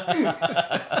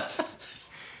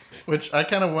 Which I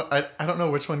kind of I don't know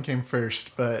which one came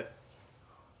first, but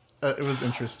it was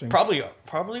interesting.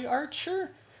 Probably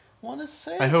Archer, want to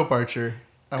say? I hope Archer.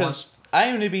 Because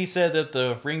IMDb said that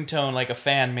the ringtone, like, a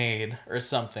fan made or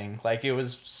something. Like, it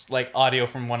was, like, audio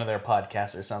from one of their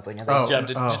podcasts or something. And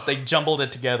they jumbled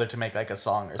it together to make, like, a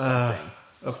song or something.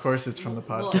 Of course it's from the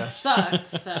Well, it podcast. sucked,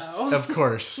 so. Of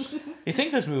course. You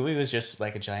think this movie was just,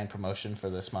 like, a giant promotion for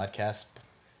this podcast?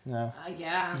 No.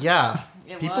 Yeah. Yeah.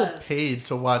 It People was. paid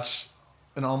to watch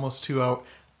an almost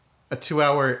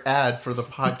 2-hour ad for the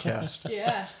podcast.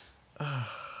 Yeah.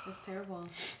 It's terrible.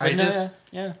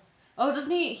 Yeah. Oh,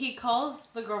 doesn't he calls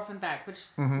the girlfriend back, which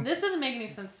this doesn't make any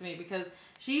sense to me because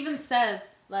she even says,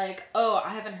 like, oh, I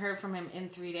haven't heard from him in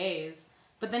 3 days.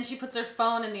 But then she puts her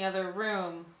phone in the other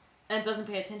room and doesn't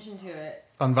pay attention to it.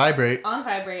 On vibrate. On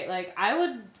vibrate. Like, I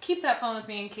would keep that phone with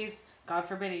me in case, God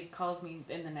forbid, he calls me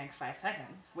in the next 5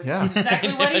 seconds. Which is exactly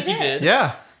what he did.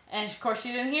 Yeah. And, of course,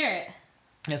 she didn't hear it.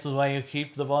 This is why you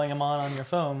keep the volume on your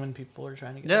phone when people are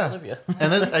trying to get hold of you.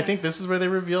 And then I think this is where they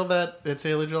revealed that it's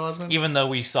Haley Joel Osment. Even though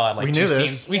we saw it like We 2 knew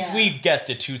scenes. this. We guessed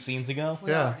it 2 scenes ago.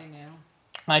 We Yeah. already knew.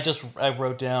 I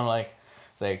wrote down, like,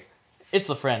 it's like, it's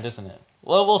the friend, isn't it?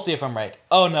 Well, we'll see if I'm right.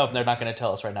 Oh, no, they're not going to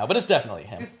tell us right now, but it's definitely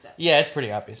him. Yeah, it's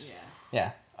pretty obvious.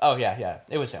 Yeah. Oh, yeah.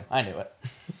 It was him. I knew it.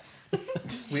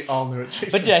 We all knew it,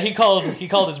 Jason. But yeah, he called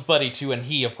his buddy too, and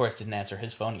he, of course, didn't answer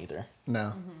his phone either.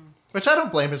 No. Which I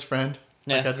don't blame his friend.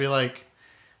 Like, Yeah. I'd be like,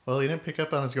 well, he didn't pick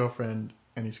up on his girlfriend,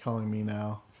 and he's calling me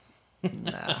now.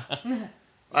 Nah.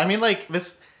 I mean, like,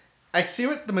 this... I see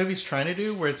what the movie's trying to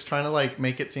do, where it's trying to, like,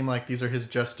 make it seem like these are his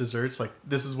just desserts. Like,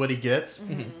 this is what he gets.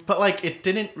 But, like, it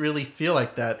didn't really feel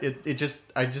like that.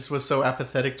 I just was so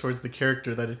apathetic towards the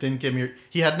character that it didn't give me...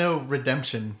 He had no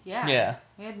redemption. Yeah. Yeah.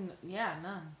 He had,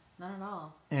 none. None at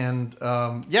all. And,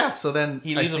 so then...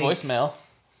 He leaves a voicemail.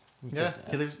 Yeah,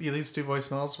 he leaves 2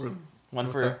 voicemails. One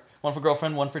for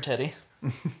girlfriend, one for Teddy.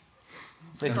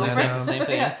 Basically, And same, then, same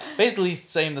thing. Yeah. Basically,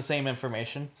 the same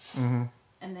information. Mm-hmm.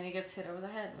 And then he gets hit over the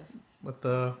head with. With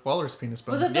the walrus penis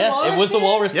bone. Was it the Yeah, walrus? it was the penis?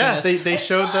 walrus Yeah, penis.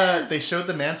 they showed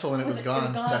the mantle and it was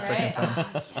gone, that right? second time.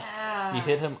 Oh, yeah. You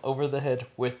hit him over the head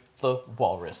with the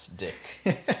walrus dick.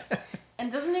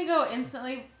 And doesn't he go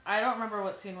instantly? I don't remember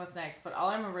what scene was next, but all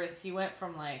I remember is he went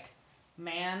from like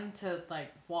man to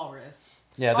like walrus.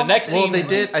 Yeah, the Almost next Well, scene. they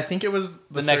did. I think it was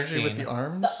The the next surgery with scene. the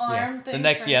arms. The arm thing.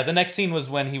 The next scene was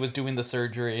when he was doing the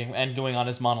surgery and doing on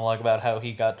his monologue about how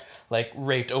he got like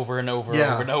raped over and over,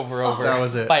 Yeah. over and over, Oh. over. That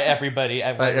was it. By everybody.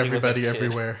 By when he was a everybody, kid.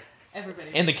 everywhere.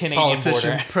 Everybody. In the Canadian Politicians,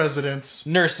 border. presidents,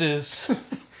 Nurses.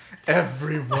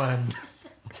 everyone.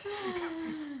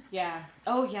 Yeah.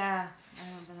 Oh yeah. I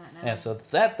remember that now. Yeah, so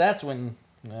that's when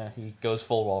he goes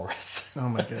full walrus. Oh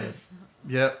my god.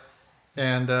 Yep.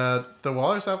 And the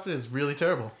walrus outfit is really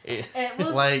terrible. It, It was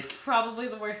Like- probably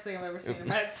the worst thing I've ever seen in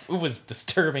my it was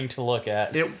disturbing to look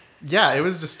at. It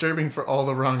was disturbing for all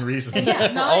the wrong reasons. Yeah,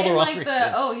 For not all the in wrong like reasons.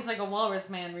 the he's like a walrus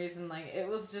man reason. Like it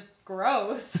was just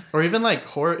gross. Or even like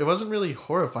horror. It wasn't really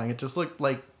horrifying. It just looked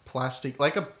like plastic,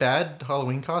 like a bad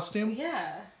Halloween costume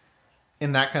Yeah.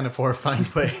 in that kind of horrifying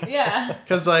way. Yeah.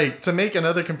 Because like to make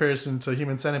another comparison to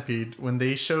Human Centipede, when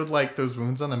they showed like those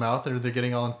wounds on the mouth or they're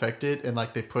getting all infected and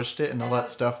like they pushed it and all that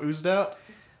stuff oozed out,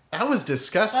 that was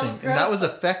disgusting That was and that gross, was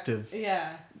but- effective.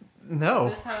 Yeah. No,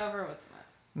 This, however, what's not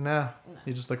nah, No.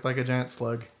 he just looked like a giant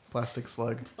slug, plastic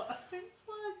slug. plastic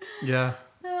slug. Yeah.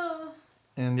 No.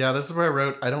 And yeah, this is where I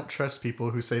wrote, I don't trust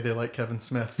people who say they like Kevin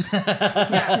Smith.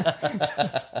 Yeah.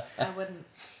 I wouldn't.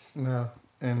 No.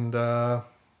 And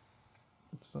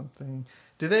it's something.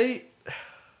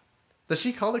 Does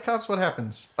she call the cops? What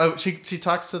happens? Oh, she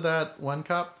talks to that one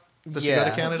cop. Does she go to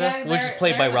Yeah. Canada? Yeah. Which is They're-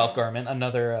 played by they're- Ralph Garman,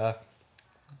 another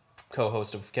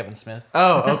co-host of Kevin Smith.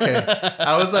 Oh, okay.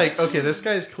 I was like, okay, this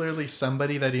guy's clearly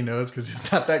somebody that he knows because he's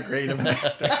not that great of an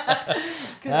actor.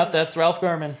 Yep, that's Ralph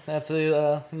Garman. That's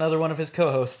another one of his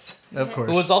co-hosts. Of course.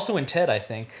 Who was also in Ted, I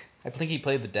think. I think he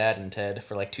played the dad in Ted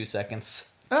for like 2 seconds.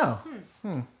 Oh.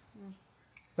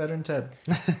 Better than Ted.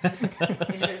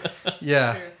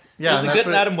 Yeah. True. Yeah. it was and a that's good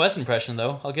what- Adam West impression,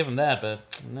 though. I'll give him that, but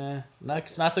nah, not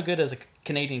so good as a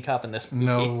Canadian cop in this movie.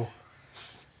 No.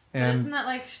 But isn't And that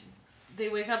like they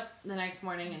wake up the next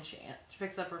morning and she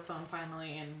picks up her phone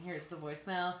finally and hears the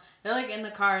voicemail. They're like in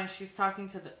the car and she's talking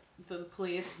to the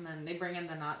police and then they bring in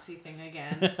the Nazi thing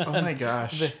again. oh my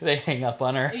gosh. They hang up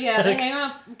on her. Yeah, they hang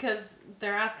up because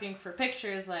they're asking for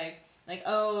pictures. Like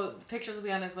oh, the pictures will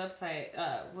be on his website.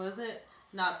 What is it?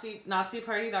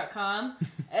 Naziparty.com.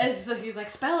 So he's like,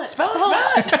 spell it.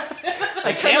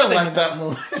 I kind of like that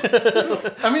moment.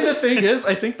 I mean, the thing is,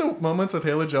 I think the moments with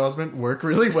Haley Joel Osment work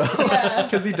really well Yeah.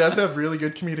 because he does have really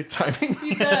good comedic timing.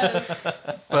 He does.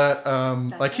 But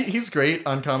like he's great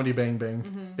on Comedy Bang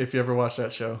Bang. If you ever watch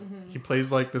that show, he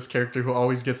plays like this character who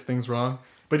always gets things wrong,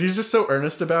 but he's just so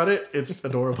earnest about it. It's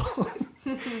adorable.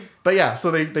 But yeah, so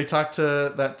they talk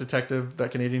to that detective,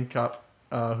 that Canadian cop,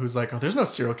 who's like, "Oh, there's no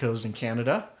serial killers in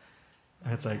Canada,"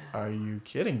 and it's like, "Are you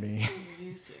kidding me?" Are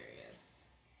you serious?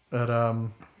 But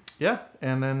yeah,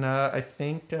 and then I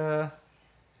think we're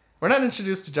not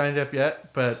introduced to Johnny Depp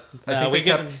yet, but I No, think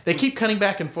we they keep cutting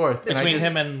back and forth and I Between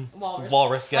just- him and Walrus.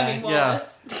 Walrus guy. I mean, Yeah.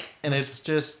 Wallace. and it's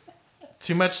just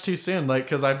too much too soon. Like,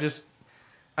 because I'm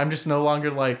just no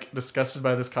longer like disgusted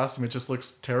by this costume. It just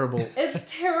looks terrible. It's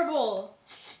terrible.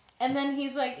 And then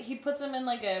he's like, he puts him in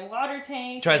like a water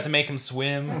tank. Tries to make him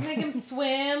swim. Tries to make him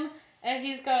swim, and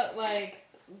he's got like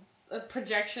a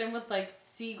projection with like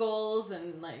seagulls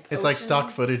and like. It's like ocean. stock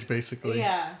footage, basically.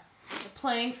 Yeah,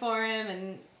 playing for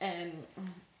him, and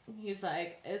he's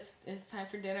like, it's time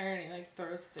for dinner, and he like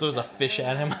throws a fish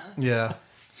at him. Yeah.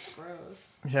 Gross.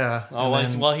 Yeah. Oh,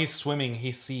 and then- while he's swimming,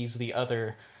 he sees the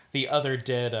other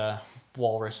dead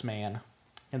walrus man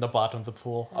in the bottom of the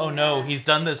pool. Oh no, he's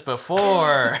done this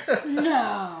before.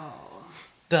 No.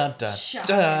 Dun dun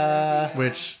Shocking dun. reveal.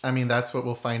 which I mean, that's what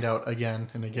we'll find out again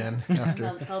and again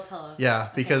after. They'll tell us. Yeah,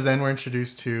 because then we're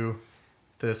introduced to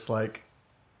this like.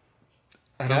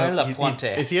 I Guy don't know. Lapointe.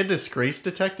 Is he a disgraced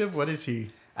detective? What is he?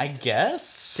 I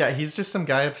guess. Yeah, he's just some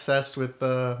guy obsessed with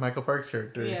Michael Park's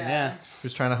character, Yeah.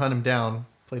 who's trying to hunt him down,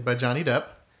 played by Johnny Depp.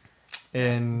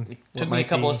 And Took me a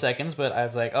couple of seconds, but I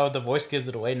was like, oh, the voice gives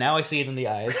it away. Now I see it in the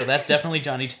eyes, but that's definitely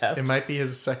Johnny It Depp. might be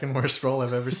his second worst role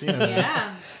I've ever seen him in.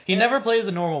 Yeah. He never plays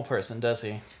a normal person, does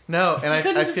he? No, and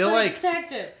Couldn't I just feel play like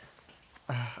detective.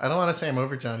 I don't want to say I'm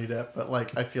over Johnny Depp, but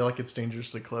like I feel like it's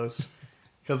dangerously close.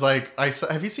 Because like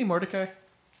have you seen Mordecai?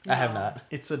 I have No. not.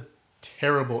 It's a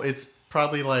terrible. It's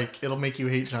probably like it'll make you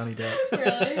hate Johnny Depp.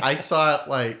 Really? I saw it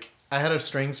like I had a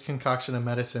strange concoction of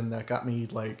medicine that got me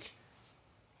like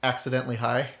accidentally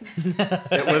high.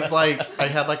 It was like I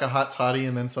had like a hot toddy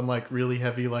and then some like really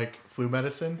heavy like flu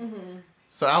medicine. Mm-hmm.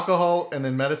 So alcohol and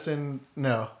then medicine,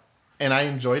 no. And I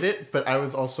enjoyed it, but I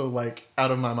was also like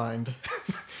out of my mind.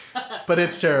 But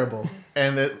it's terrible.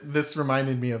 And this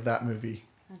reminded me of that movie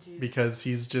Oh, jeez. because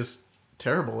he's just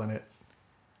terrible in it.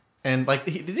 And like,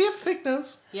 did he have a fake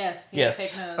nose? Yes.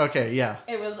 Yes. Fake nose. Okay, yeah.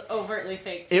 It was overtly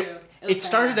fake too. It was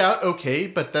started bad. out okay,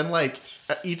 but then like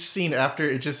each scene after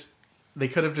it just they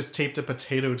could have just taped a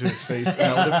potato to his face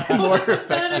and that would have been more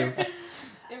effective.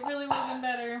 It really would have been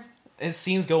better. His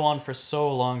scenes go on for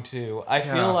so long too. I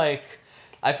feel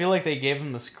like they gave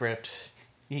him the script.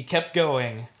 He kept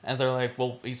going, and they're like,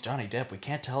 "Well, he's Johnny Depp. We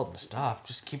can't tell him to stop.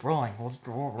 Just keep rolling.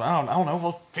 I don't know.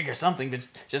 We'll figure something.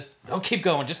 But keep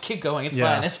going. Just keep going. It's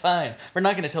Yeah. fine. It's fine. We're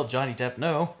not gonna tell Johnny Depp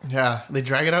no." Yeah, they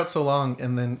drag it out so long,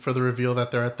 and then for the reveal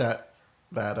that they're at that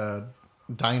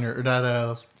diner or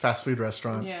that fast food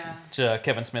restaurant. Yeah.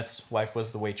 Kevin Smith's wife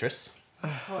was the waitress.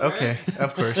 Of course. Okay,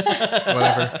 of course.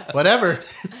 Whatever.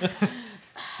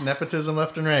 It's nepotism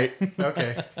left and right.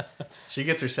 Okay. She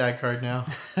gets her SAG card now.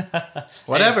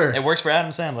 Whatever. It works for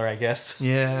Adam Sandler, I guess.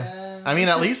 Yeah. I mean,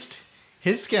 at least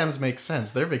his scams make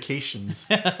sense. They're vacations.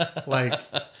 Like,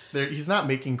 he's not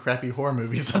making crappy horror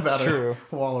movies about true.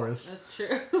 a walrus. That's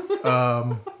true.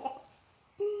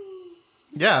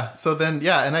 Yeah. So then,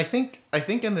 yeah, and I think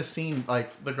in this scene,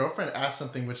 like the girlfriend asked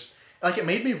something which, like, it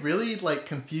made me really like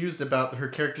confused about her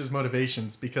character's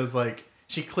motivations because like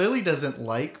she clearly doesn't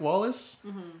like Wallace,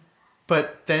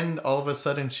 but then all of a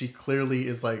sudden she clearly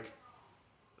is like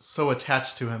so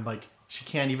attached to him, like she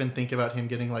can't even think about him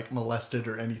getting like molested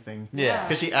or anything. Yeah.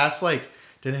 Because she asked like,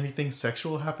 did anything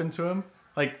sexual happen to him?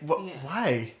 Like, what? Yeah.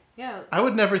 Why? Yeah. I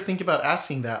would never think about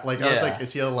asking that. Like, I was Yeah. like,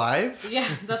 is he alive? Yeah,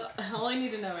 that's all I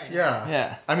need to know right now. Yeah.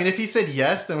 Yeah. I mean, if he said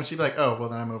yes, then she'd be like, oh, well,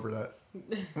 then I'm over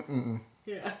that.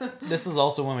 Yeah. This is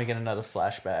also when we get another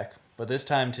flashback, but this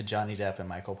time to Johnny Depp and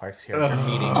Michael Parks character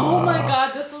meeting. Oh my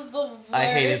god, this is the worst. I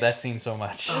hated that scene so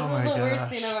much. This Oh is my the worst gosh.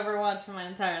 scene I've ever watched in my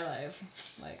entire life.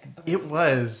 Like, It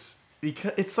was.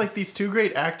 Because it's like these two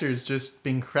great actors just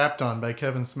being crapped on by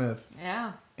Kevin Smith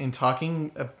yeah. and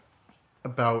talking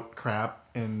about crap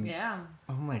and Yeah.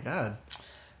 oh my god.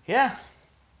 Yeah.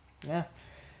 Yeah.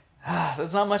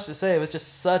 There's not much to say. It was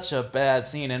just such a bad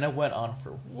scene, and it went on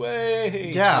for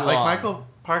way Yeah, too like long. Michael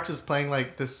Parks is playing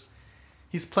like this.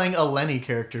 He's playing a Lenny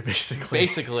character basically.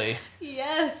 Basically.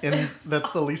 Yes. And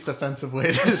that's the least offensive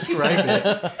way to describe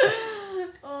it.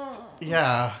 Oh.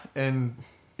 Yeah, and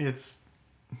it's.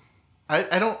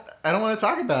 I don't want to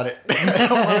talk about it. I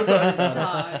don't want to talk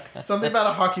about it. Sucked. Something about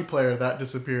a hockey player that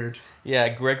disappeared. Yeah,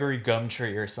 Gregory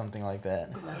Gumtree or something like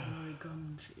that. Gregory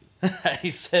Gumtree. He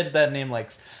said that name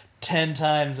like 10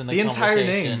 times in the The entire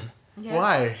conversation. name. Yeah.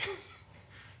 Why?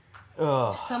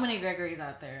 Ugh. So many Gregorys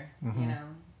out there, you know.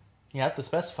 You have to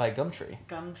specify Gumtree.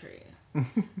 Gumtree.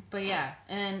 But yeah,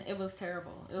 and it was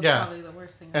terrible. It was Yeah. probably the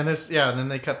worst thing. And this, yeah, and then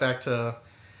they cut back to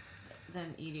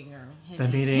Them eating or him,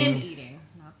 Them eating. him eating,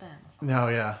 not them. no,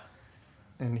 yeah,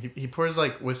 and he pours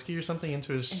like whiskey or something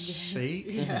into his shake.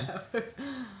 Yeah.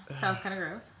 Sounds kind of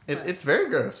gross. but- It's very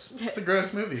gross. It's a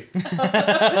gross movie.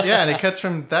 Yeah, and it cuts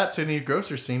from that to a new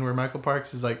grosser scene where Michael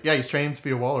Parks is like, yeah, he's training to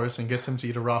be a walrus and gets him to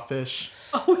eat a raw fish.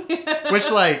 Oh yeah. Which,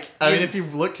 like, I mean, if you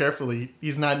look carefully,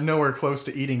 he's not nowhere close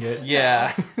to eating it.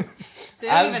 Yeah. They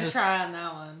I didn't was even just- try on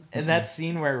that one. And that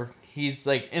scene where he's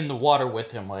like in the water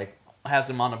with him, like has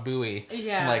him on a buoy.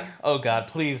 Yeah. I'm like, oh God,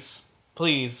 please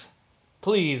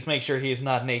make sure he's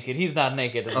not naked. He's not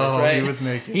naked in this, Oh, right? he was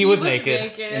naked. He was was naked.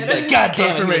 naked. Like, God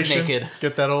damn it, he was Confirmation. naked.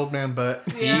 Get that old man butt.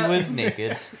 Yeah. He was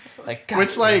naked. Like, God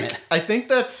Which, damn like, it. I think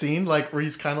that scene, like, where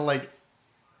he's kind of like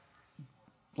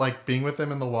being with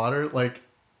him in the water, like,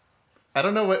 I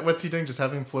don't know what's he doing, just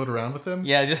having him float around with him.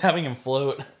 Yeah, just having him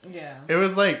float. Yeah. It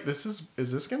was like, is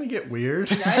this gonna get weird?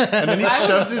 I, And then he I was-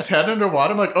 shoves his head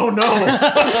underwater. I'm like, oh no!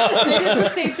 I did the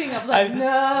same thing. I was like,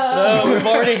 no. Oh, we've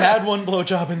already had one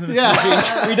blowjob in this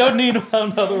Yeah. movie. We don't need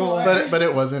another one. but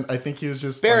it wasn't. I think he was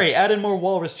just Barry, add in more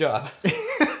walrus job.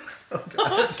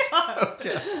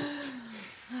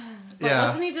 But yeah.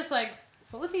 wasn't he just like,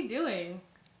 what was he doing?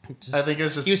 Just I think it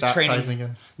was just he was baptizing training,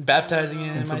 him baptizing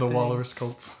him into I the think. walrus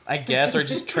cult. I guess, or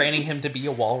just training him to be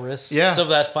a walrus. Yeah. So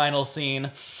that final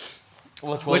scene,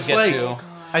 which we'll Which, get like, to.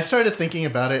 I started thinking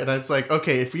about it, and I was like,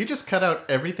 okay, if we just cut out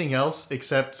everything else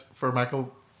except for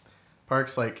Michael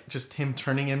Parks, like just him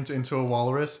turning him into a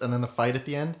walrus, and then the fight at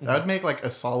the end, that would make like a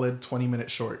solid 20-minute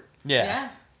short. Yeah.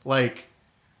 Like,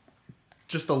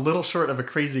 just a little short of a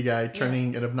crazy guy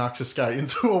turning an obnoxious guy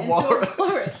into a Into walrus. a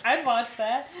walrus. I'd watch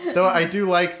that. Though I do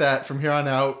like that from here on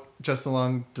out, Justin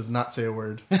Long does not say a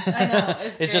word. I know.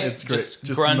 It's, It's great. It's great. just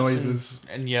Just grunts noises.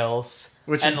 and yells.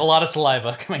 which And is a lot of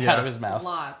saliva coming out Yeah. of his mouth.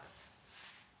 Lots.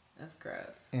 That's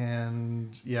gross.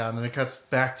 and then it cuts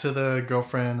back to the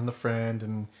girlfriend and the friend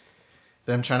and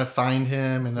them trying to find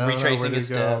him and Retracing where his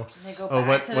to go. steps. They go Oh,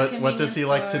 back to the what does he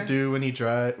like to convenience do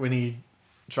when he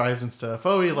drives and stuff?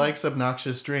 Oh, he likes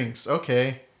obnoxious drinks.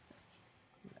 Okay,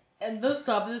 And those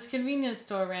stop at this convenience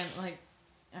store ran like,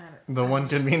 I don't, the one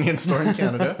convenience store in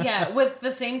Canada. yeah, with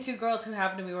the same two girls who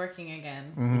happen to be working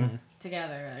again Mm-hmm.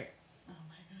 together. Like, oh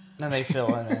my god. And they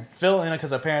fill in it. Fill in it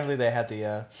because apparently they had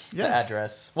the Yeah.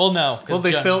 address. Well, no. 'cause Well,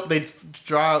 they John- they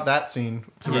draw out that scene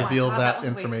to Oh my reveal God, that was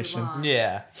way too information. long.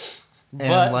 Yeah. And,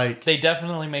 But like- they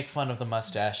definitely make fun of the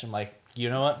mustache. I'm like, you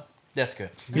know what? That's good.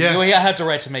 Yeah. I had to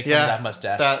write to make fun of Yeah, that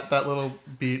mustache. that little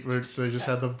beat where they just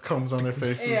had the combs on their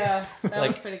faces. Yeah, that was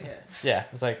Like- pretty good. Yeah,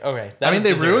 it's like, okay. I mean,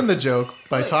 they ruined the. the joke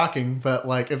by Wait. talking, but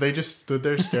like if they just stood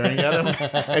there staring at him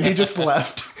and he just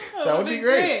left, that would be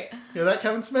great. Hear that,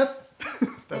 Kevin Smith?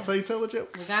 That's how you tell a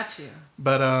joke. We got you.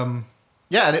 But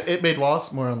yeah, and it made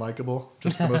Wallace more unlikable,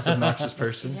 just the most obnoxious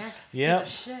person. Yeah, 'cause Yep.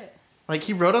 piece of shit. Like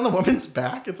he wrote on the woman's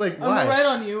back. It's like why? I'm right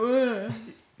on you. Ugh.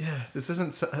 Yeah, this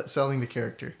isn't selling the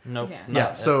character. Nope. Yeah. not Yeah,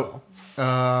 at so-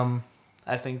 all.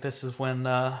 I think this is when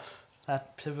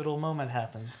that pivotal moment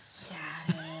happens.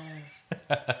 Yeah, it is.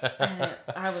 And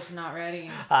I was not ready.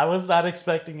 I was not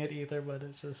expecting it either, but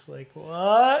it's just like,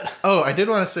 what? Oh, I did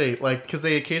want to say, like, because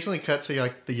they occasionally cut to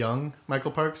like the young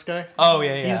Michael Parks guy. Oh,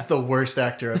 yeah, yeah. He's the worst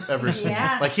actor I've ever seen.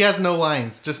 Yeah. Like he has no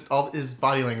lines, just all his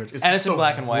body language. It's And just it's in the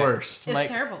black and white. Worst. It's Like-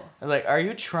 terrible. Like, are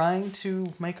you trying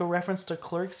to make a reference to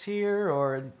Clerks here,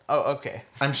 or oh, okay,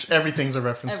 Everything's a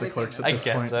reference to Everything Clerks at I this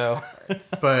guess point. so.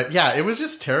 But yeah, it was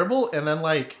just terrible. And then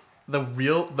like the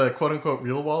quote unquote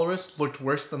real walrus looked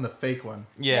worse than the fake one.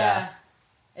 Yeah.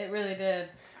 It really did.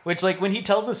 Which, like, when he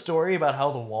tells the story about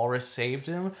how the walrus saved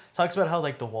him, talks about how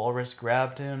like the walrus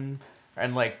grabbed him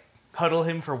and like cuddle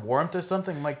him for warmth or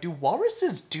something. I'm like, do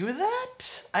walruses do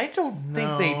that? I don't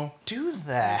think they No. do Actually,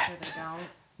 that. they don't.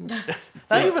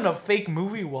 Not even a fake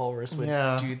movie walrus would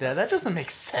Yeah. do that. That doesn't make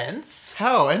sense.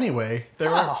 How anyway? They're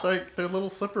How? like their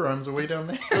little flipper arms are way down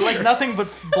there. They're like nothing but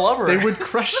blubber. They would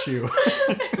crush you.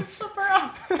 Flip her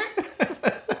off.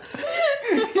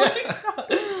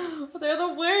 Well, they're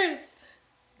the worst.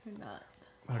 They're not.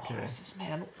 Okay. Walruses,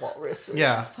 man, walruses.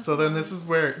 Yeah. So then this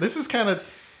is kind of,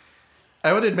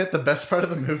 I would admit, the best part of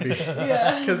the movie.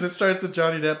 Yeah. Because it starts with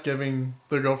Johnny Depp giving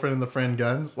their girlfriend and the friend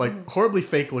guns, like horribly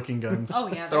fake looking guns. Oh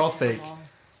yeah, they're all fake. terrible.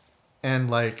 And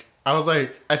like I was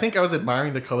like, I think I was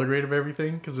admiring the color grade of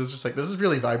everything because it was just like this is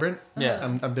really vibrant. Yeah.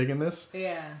 I'm digging this.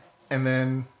 Yeah. And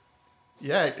then,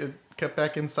 yeah, it cut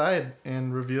back inside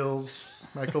and reveals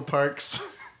Michael Parks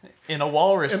In a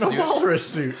walrus in suit. a walrus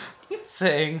suit.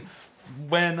 Saying,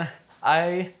 when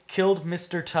I killed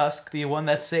Mr. Tusk, the one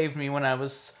that saved me when I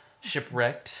was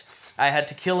shipwrecked, I had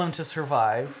to kill him to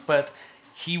survive, but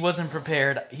he wasn't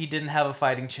prepared. He didn't have a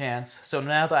fighting chance. So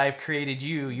now that I've created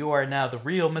you, you are now the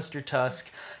real Mr. Tusk.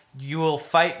 You will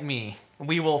fight me.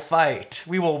 We will fight.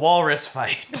 We will walrus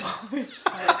fight.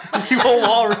 We will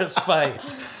walrus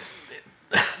fight.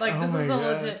 Like, Oh this my is a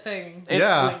God. legit thing.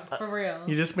 Yeah. Like, for real.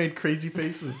 He just made crazy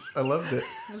faces. I loved it.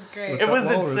 It was great. It That was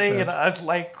walrus insane. head. I was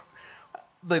like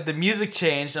the music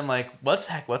changed. I'm like, what's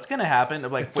gonna happen?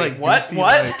 I'm like, It's wait, like what? goofy,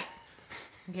 What? like-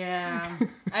 Yeah.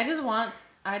 I just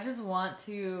want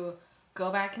to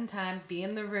go back in time, be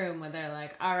in the room where they're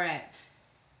like, all right,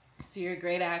 so you're a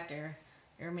great actor.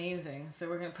 You're amazing. So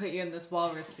we're going to put you in this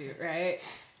walrus suit, right?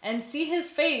 And see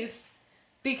his face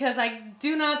because I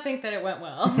do not think that it went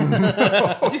well.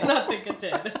 Do not think it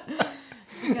did.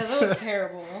 Because it was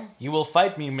terrible. You will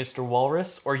fight me, Mr.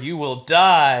 Walrus, or you will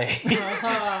die.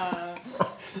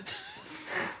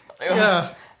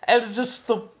 Yeah. And it's just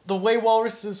the way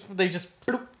walruses, they just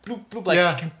bloop, bloop, bloop, like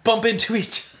Yeah. bump into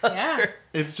each other. Yeah.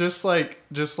 It's just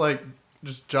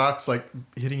jocks like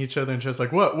hitting each other and just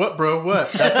like what bro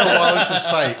what. That's how walruses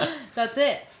fight. That's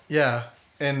it. Yeah,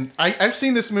 and I've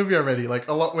seen this movie already like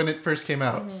a lot when it first came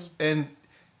out, and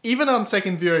even on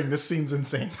second viewing, this scene's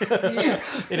insane. Yeah.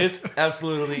 It is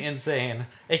absolutely insane.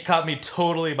 It caught me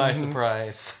totally by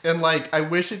surprise. And like I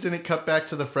wish it didn't cut back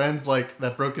to the friends like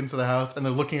that broke into the house and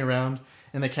they're looking around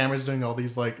and the camera's doing all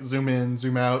these like zoom in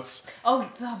zoom outs Oh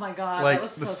my god. like that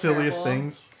was the so silliest terrible.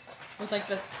 things. With like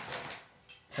the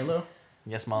Hello.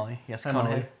 Yes, Molly. Yes, Hi, Conehead.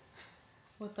 Molly.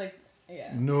 with like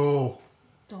yeah. No.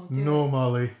 Don't do No, it.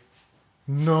 Molly.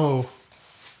 No.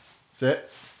 Sit.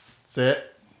 Sit.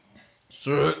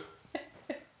 Sit.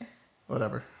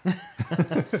 Whatever.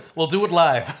 We'll do it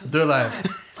live. Do it live.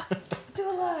 Do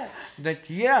it live.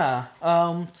 Yeah.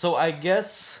 So I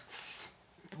guess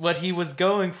what he was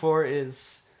going for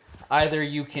is either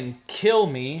you can kill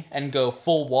me and go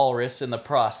full walrus in the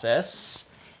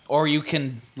process, or you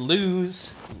can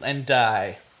lose and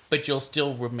die, but you'll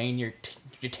still retain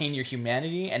your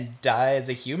humanity and die as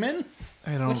a human.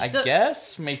 I don't. I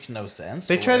guess makes no sense.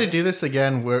 They try to do this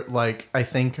again where, like, I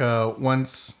think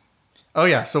once... Oh,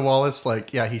 yeah. So Wallace,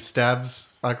 like, yeah, he stabs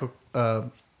Michael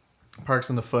Parks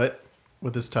in the foot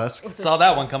with his tusk. Saw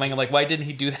that one coming. I'm like, why didn't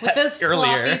he do With that this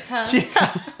earlier? floppy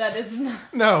tusk that is not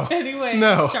No. anyway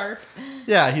No. sharp.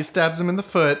 Yeah, he stabs him in the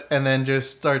foot and then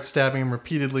just starts stabbing him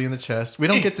repeatedly in the chest. We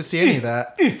don't get to see any of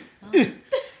that.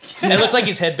 It looks like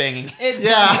he's headbanging. It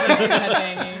Yeah. does look like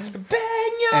headbanging.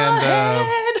 Bang your And,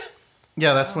 head!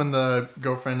 Yeah, that's when the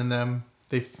girlfriend and them,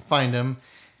 they find him.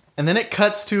 And then it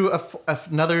cuts to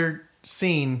another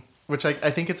scene, which I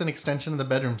think it's an extension of the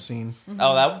bedroom scene.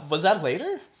 Oh, that was that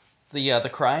later? The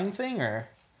crying thing, or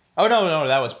oh no,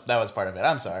 that was part of it.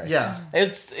 I'm sorry. Yeah.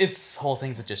 It's whole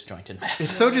thing's a disjointed mess. It's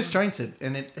so disjointed,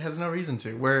 and it has no reason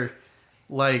to. Where,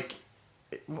 like,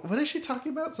 what is she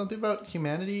talking about? Something about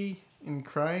humanity and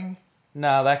crying?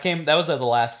 No, that was the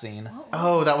last scene.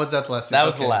 Oh, that was that last scene. That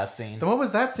was the Okay. last scene. Then what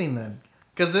was that scene then?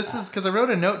 Because I wrote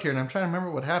a note here, and I'm trying to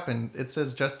remember what happened. It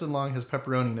says Justin Long has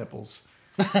pepperoni nipples.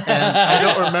 And I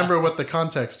don't remember what the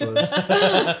context was.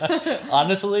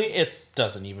 Honestly, it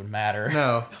doesn't even matter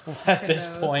No. at this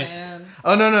Who knows, point. man.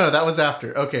 Oh, no, that was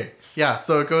after. Okay. Yeah,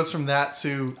 so it goes from that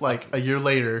to, like, a year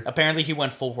later. Apparently, he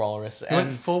went full walrus, He went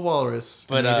and full walrus,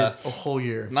 But, but made it a whole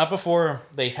year. not before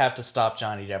they have to stop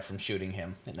Johnny Depp from shooting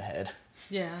him in the head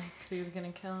Yeah, because he was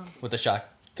gonna kill him. with a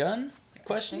shotgun.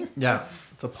 Question. Yeah,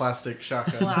 it's a plastic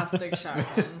shotgun. Plastic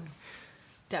shotgun.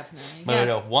 Definitely. But Yeah.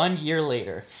 no, 1 year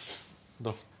later,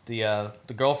 the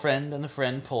girlfriend and the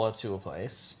friend pull up to a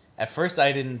place. At first,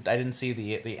 I didn't see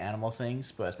the animal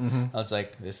things, but I was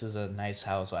like, "This is a nice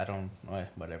house. I don't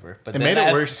whatever." But It then made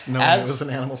it worse knowing it was an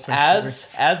animal sanctuary.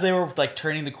 As they were like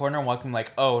turning the corner and walking,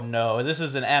 like, "Oh no, this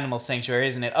is an animal sanctuary,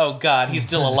 isn't it? Oh God, he's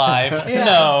still alive.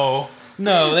 Yeah.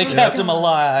 No, they kept him They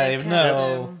alive. kept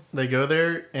No." him. They go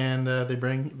there and they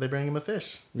bring him a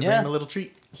fish. They Yeah. bring him a little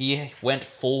treat. He went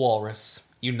full walrus.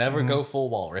 You never go full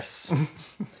walrus.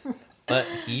 But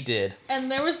he did.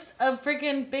 And there was a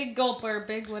freaking big gulp or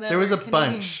big whatever. There was a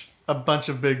Canadian- bunch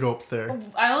of big gulps there.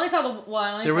 I only saw the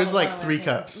one. There was like 3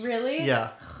 cups. Really? Yeah.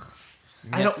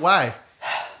 I don't. Why?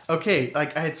 Okay,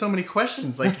 like I had so many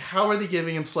questions. Like, how are they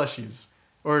giving him slushies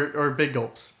or big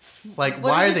gulps? Like,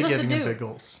 What why is are he they supposed to giving him do? big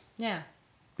gulps? Yeah.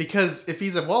 Because if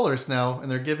he's a walrus now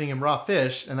and they're giving him raw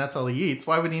fish and that's all he eats,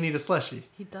 why would he need a slushie?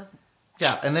 He doesn't.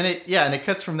 Yeah, and then it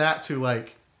cuts from that to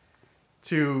like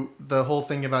to the whole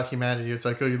thing about humanity. It's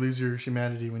like, oh, you lose your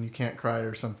humanity when you can't cry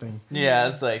or something. Yeah,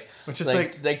 it's like Which is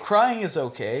like crying is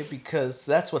okay because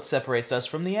that's what separates us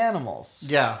from the animals.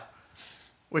 Yeah.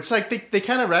 Which like they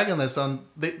kind of rag on this on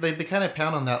they kind of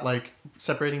pound on that like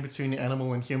separating between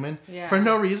animal and human Yeah. for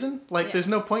no reason. Like Yeah. there's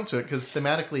no point to it because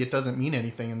thematically it doesn't mean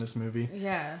anything in this movie.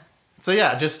 Yeah. So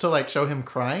yeah, just to like show him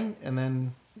crying and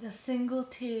then A single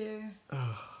tear.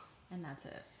 And that's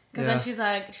it. Because Yeah.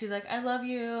 then she's like, I love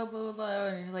you, blah, blah, blah.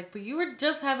 And you're like, but you were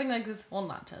just having like this, well,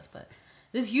 not just, but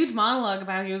this huge monologue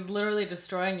about he was literally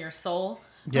destroying your soul.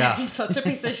 Yeah. He's such a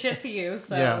piece of shit to you.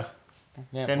 So. yeah.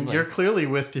 Yeah, And like, you're clearly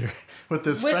with this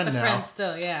With friend the now. friend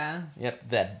still, yeah. yep,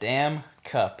 that damn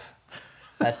cup.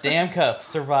 That damn cup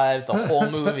survived the whole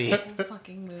movie. Whole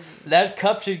fucking movie. That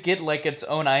cup should get like its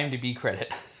own IMDb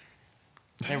credit.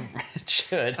 It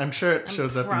should. I'm sure it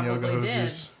shows up in Yoga Probably did.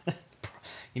 Hosers.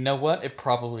 You know what? It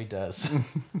probably does.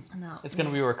 No. It's gonna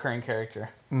be a recurring character.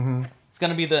 Mm-hmm. It's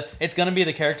gonna be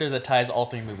the character that ties all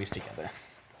 3 movies together.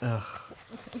 Ugh.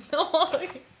 No.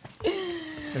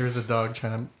 There's a dog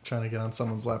trying to get on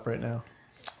someone's lap right now.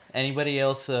 Anybody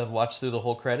else watch through the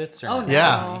whole credits? Or Oh, not? no.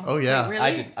 Yeah. Oh, yeah. Wait, really?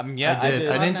 I did. Yeah, I did.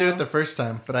 I didn't do no. it the first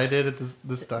time, but I did it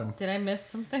this time. Did I miss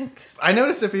something? 'Cause- I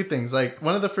noticed a few things. Like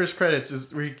one of the first credits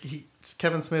is where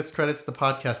Kevin Smith credits the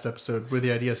podcast episode where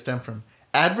the idea stemmed from.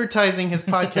 Advertising his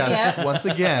podcast Yep. once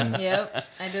again. Yep,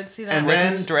 I did see that. And one.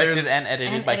 then Written, directed, there's- and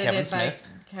edited And by edited Kevin Smith.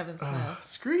 Kevin Smith.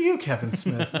 Screw you, Kevin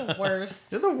Smith. The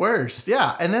worst. You're the worst.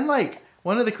 Yeah, and then like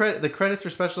one of the credits for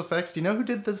special effects. Do you know who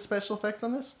did the special effects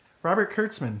on this? Robert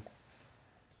Kurtzman.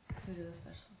 Who did the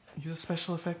special? He's a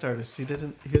special effect artist. He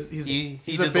didn't. He's He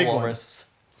he's did a big the one. walrus.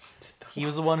 He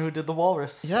was the one who did the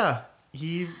walrus. Yeah,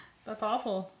 That's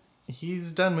awful.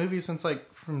 he's done movies since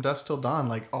like From Dusk Till Dawn.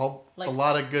 Like a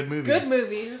lot of good movies. Good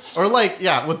movies. Or like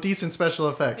with decent special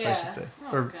effects, I Yeah. should say.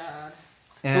 Oh Or god.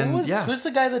 and Who's the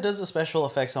guy that does the special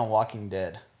effects on Walking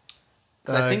Dead?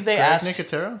 'Cause I think they Greg asked.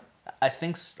 Nicotero? I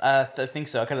think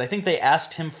so. Because I think they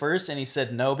asked him first, and he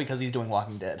said no because he's doing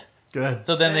Walking Dead. Good.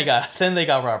 So then they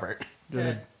got Robert.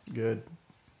 Good.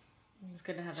 It's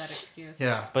good to have that excuse.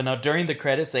 Yeah. But no, during the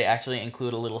credits, they actually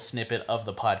include a little snippet of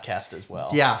the podcast as well.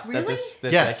 Yeah. Really? Yes.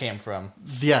 That came from.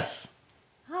 Yes.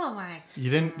 Oh my. You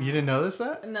didn't notice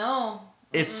that? No.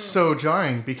 It's so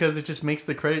jarring because it just makes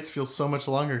the credits feel so much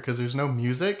longer because there's no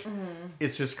music.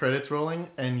 It's just credits rolling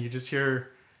and you just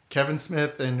hear Kevin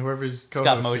Smith and whoever's co-host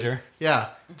Scott is. Mosier. Yeah,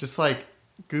 just like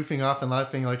goofing off and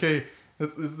laughing like, hey,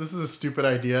 this is a stupid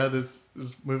idea. This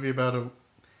movie about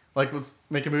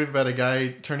make a movie about a guy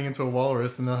turning into a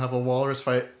walrus and they'll have a walrus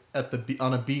fight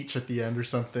on a beach at the end or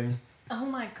something. Oh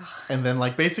my god. And then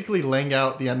like basically laying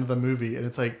out the end of the movie and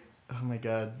it's like, oh my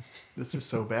god, this is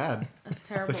so bad. That's It's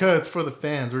terrible. like, oh, it's for the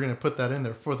fans. We're going to put that in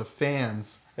there for the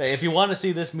fans. Hey, if you want to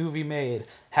see this movie made,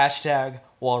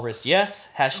 #walrus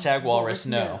yes, #walrus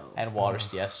no, no. and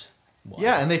walrus yes. won.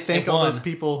 Yeah, and they thank It all won. those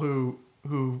people who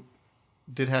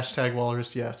did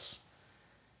 #walrus yes.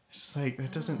 It's just like,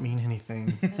 that doesn't mean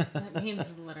anything. That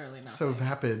means literally nothing. It's so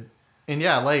vapid. And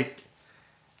yeah, like,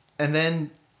 and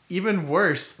then even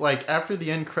worse, like after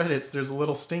the end credits, there's a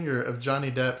little stinger of Johnny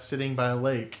Depp sitting by a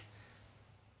lake,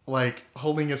 like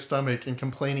holding his stomach and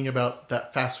complaining about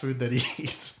that fast food that he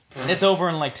eats. It's over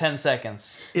in like 10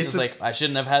 seconds. It's It's just a- like, I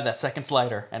shouldn't have had that second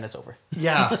slider, and it's over.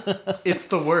 Yeah, it's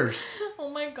the worst. Oh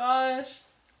my gosh.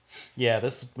 Yeah,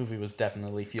 this movie was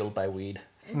definitely fueled by weed.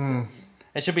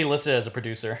 It should be listed as a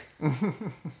producer.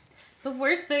 The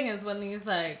worst thing is when these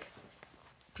like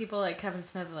people like Kevin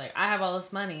Smith are like, I have all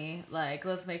this money, like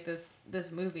let's make this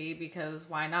movie because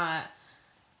why not?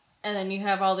 And then you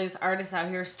have all these artists out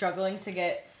here struggling to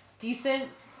get decent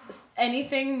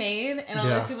anything made, and all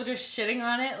Yeah. those people just shitting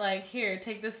on it. Like, here,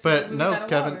 take this. But stupid movie no, about a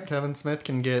Kevin walrus. Kevin Smith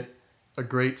can get a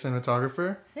great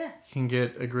cinematographer. Yeah, He can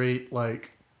get a great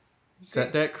like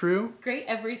set deck crew, great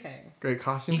everything. great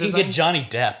costume You can design. get Johnny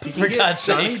Depp, for get God's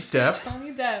Johnny sakes. Depp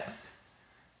Johnny Depp.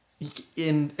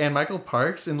 and Michael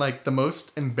Parks in like the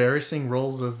most embarrassing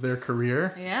roles of their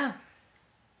career, Yeah.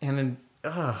 and in,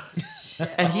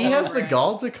 Shit and he all has over the it.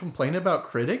 gall to complain about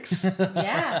critics.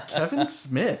 Yeah. Kevin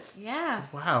Smith, Yeah.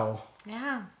 wow,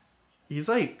 Yeah. he's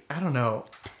like, I don't know,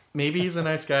 maybe he's a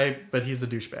nice guy, but he's a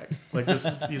douchebag. Like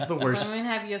he's the worst. I mean,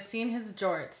 have you seen his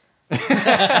jorts?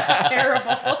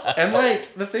 Terrible. And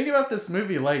like the thing about this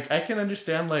movie, like I can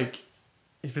understand like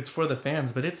if it's for the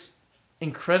fans, but it's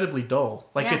incredibly dull.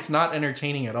 Like Yeah. it's not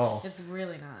entertaining at all. It's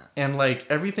really not. And like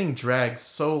everything drags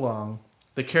so long.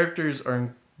 The characters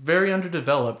are very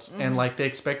underdeveloped and like they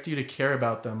expect you to care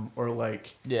about them or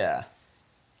like Yeah.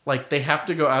 they have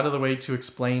to go out of the way to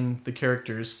explain the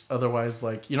characters, otherwise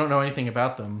like you don't know anything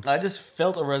about them. I just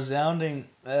felt a resounding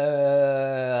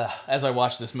as I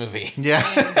watched this movie. Yeah.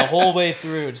 The whole way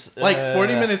through. Just, Like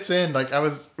 40 minutes in, like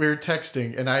we were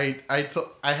texting and I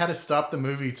had to stop the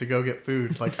movie to go get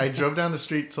food. Like I drove down the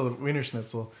street to the Wiener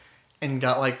Schnitzel and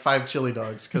got like 5 chili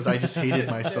dogs because I just hated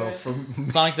myself from.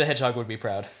 Sonic the Hedgehog would be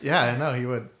proud. Yeah, I know he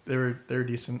would. They were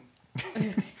decent.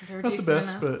 They were Not the decent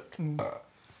best, enough. but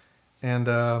and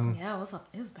Yeah, it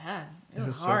was bad. It it was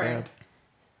was so hard. bad.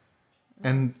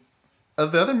 And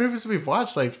of the other movies we've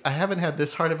watched, like I haven't had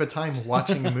this hard of a time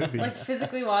watching a movie. Like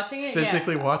physically watching it.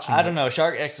 Physically watching. I don't know.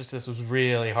 Shark Exorcist was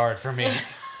really hard for me.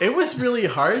 It was really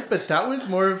hard, but that was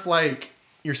more of like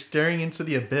you're staring into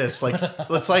the abyss. Like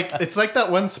it's like that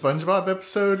one SpongeBob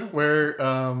episode where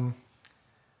God,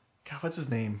 what's his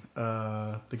name?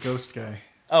 The ghost guy,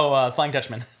 Oh, Flying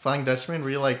Dutchman. Flying Dutchman, where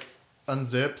he like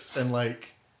unzips and like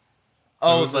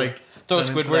Oh, throws, like throw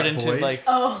them into Squidward that into void. like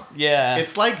Oh, yeah.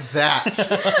 It's like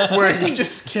that, where you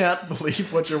just can't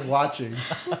believe what you're watching,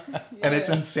 and it's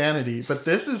insanity. But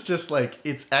this is just like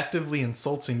it's actively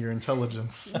insulting your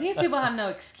intelligence. these people have no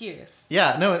excuse.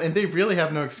 Yeah, no, and they really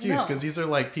have no excuse No. because these are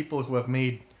like people who have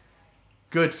made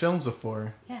good films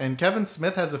before. Yeah. And Kevin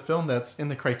Smith has a film that's in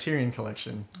the Criterion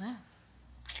Collection, Yeah.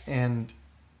 and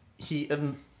he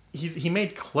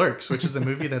made Clerks, which is a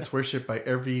movie that's worshipped by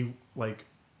every like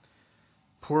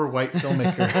poor white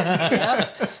filmmaker.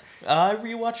 Yep. I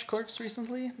rewatched Clerks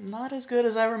recently. Not as good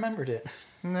as I remembered it.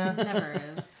 Nah, Never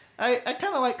is. I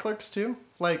kind of like Clerks too.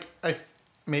 Like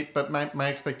but my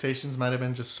expectations might have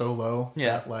been just so low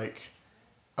Yeah. that like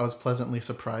I was pleasantly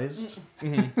surprised.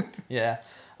 Yeah.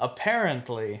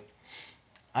 Apparently,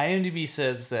 IMDb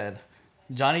says that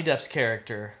Johnny Depp's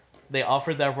character, they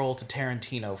offered that role to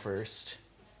Tarantino first.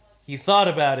 He thought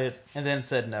about it and then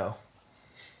said no.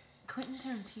 Quentin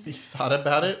He Tarantino. thought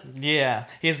about it. Yeah.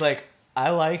 He's like,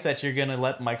 I like that you're going to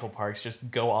let Michael Parks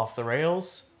just go off the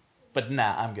rails, but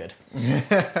nah, I'm good.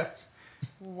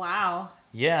 Wow.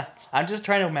 Yeah. I'm just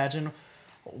trying to imagine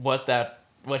what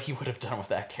he would have done with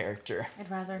that character. I'd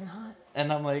rather not.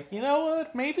 And I'm like, you know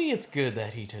what? Maybe it's good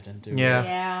that he didn't do Yeah. it.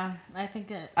 Yeah, I think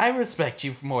it. I respect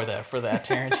you for that,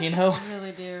 Tarantino. I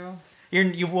really do.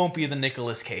 You won't be the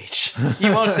Nicolas Cage.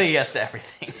 You won't say yes to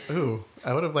everything. Ooh,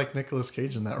 I would have liked Nicolas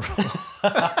Cage in that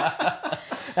role.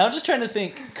 Now I'm just trying to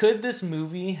think. Could this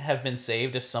movie have been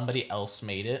saved if somebody else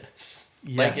made it?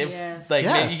 Like if, Yes. like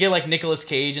Yes. you get like Nicolas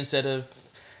Cage instead of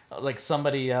like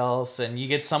somebody else, and you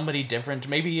get somebody different.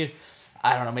 Maybe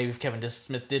I don't know. Maybe if Kevin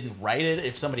Smith didn't write it,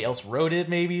 if somebody else wrote it,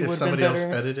 maybe it If would have been somebody else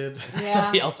better. edited. Yeah.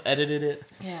 Somebody else edited it.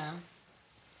 Yeah.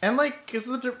 And like,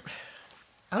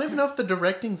 I don't even know if the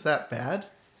directing's that bad.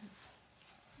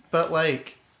 But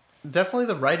like, definitely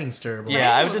the writing's terrible.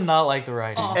 Yeah, I did not like the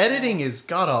writing. Oh. Editing is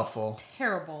god awful.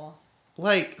 Terrible.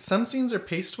 Like, some scenes are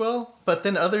paced well, but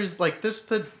then others, like, there's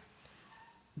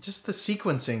just the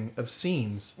sequencing of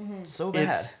scenes. So bad.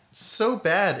 It's so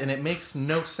bad, and it makes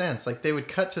no sense. Like, they would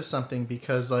cut to something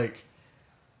because, like,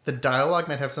 the dialogue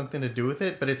might have something to do with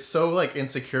it, but it's so, like,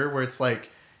 insecure where it's like,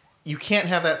 you can't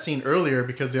have that scene earlier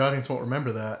because the audience won't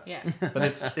remember that. Yeah.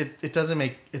 But it doesn't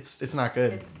make, it's not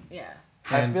good. It's, yeah.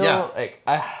 I And, feel yeah. like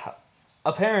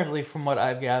apparently from what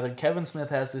I've gathered, Kevin Smith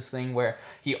has this thing where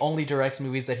he only directs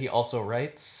movies that he also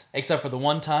writes, except for the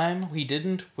one time he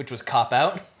didn't, which was Cop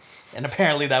Out, and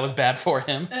apparently that was bad for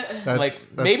him.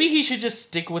 That's- Maybe he should just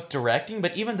stick with directing,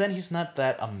 but even then he's not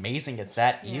that amazing at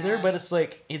that either. Yeah. But it's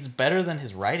like it's better than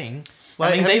his writing.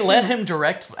 Like, I mean, have they you let seen- him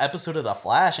direct episode of The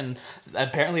Flash, and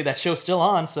apparently that show's still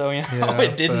on. So you know, Yeah,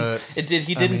 it didn't. but, He I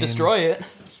didn't mean, destroy it.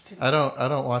 I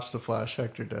don't watch The Flash.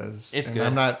 Hector does. It's and good.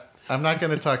 I'm not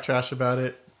going to talk trash about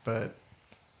it, but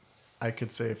I could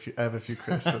say I have a few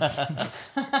criticisms.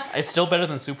 It's still better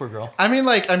than Supergirl. I mean,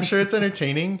 like, I'm sure it's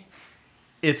entertaining.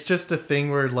 It's just a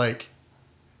thing where, like,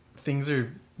 things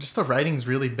are just the writing's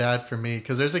really bad for me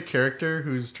because there's a character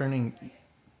who's turning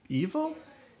evil,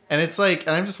 and it's like, and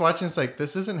I'm just watching. It's like,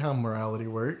 this isn't how morality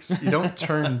works. You don't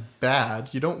turn bad.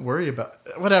 You don't worry about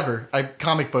whatever.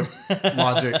 Comic book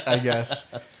logic, I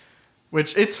guess.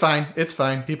 Which it's fine. It's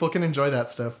fine. People can enjoy that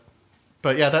stuff.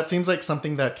 But yeah, that seems like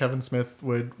something that Kevin Smith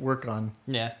would work on.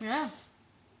 Yeah, Yeah.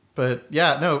 But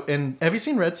yeah, no. And have you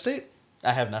seen Red State?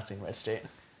 I have not seen Red State.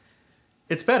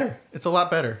 It's better. It's a lot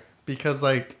better because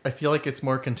like I feel like it's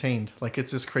more contained. Like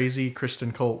it's this crazy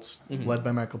Christian cult led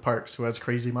by Michael Parks who has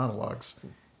crazy monologues.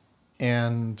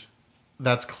 And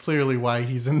that's clearly why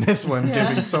he's in this one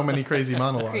giving so many crazy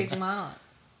monologues. Crazy monologues.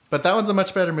 But that one's a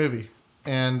much better movie.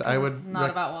 And I would Not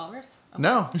about walrus? Okay.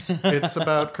 No, it's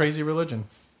about crazy religion.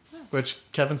 Which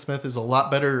Kevin Smith is a lot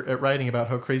better at writing about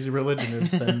how crazy religion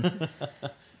is than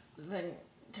Then You're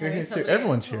turning here too. somebody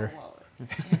Everyone's into a here.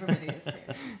 walrus. Everybody is here.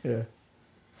 yeah.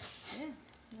 Yeah,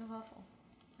 it was awful.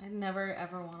 I'd never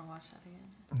ever want to watch that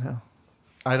again. No.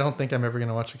 I don't think I'm ever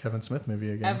gonna watch a Kevin Smith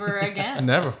movie again. Ever again.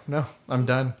 Never. No. I'm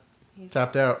done. He's-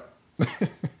 Tapped out.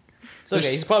 So okay,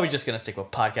 he's probably just gonna stick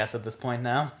with podcasts at this point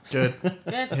now. Good.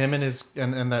 Good. Him and his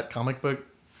and that comic book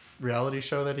reality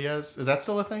show that he has. Is that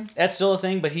still a thing? That's still a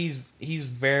thing, but he's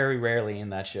very rarely in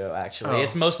that show. Actually, Oh.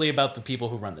 it's mostly about the people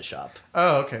who run the shop.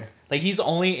 Oh, okay. Like he's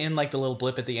only in like the little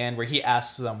blip at the end where he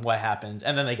asks them what happened,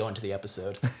 and then they go into the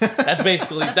episode. That's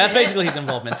basically his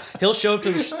involvement. He'll show up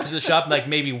to the shop like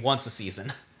maybe once a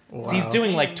season. Wow. So he's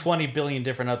doing like 20 billion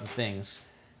different other things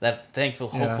that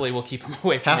hopefully will keep him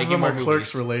away from Half of making them more are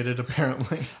Clerks movies. related,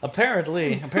 apparently.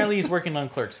 Apparently he's working on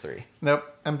Clerks 3. Nope.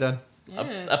 I'm done.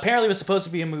 Yeah. Apparently it was supposed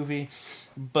to be a movie,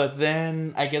 but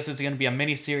then I guess it's going to be a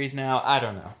mini series now. I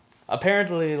don't know.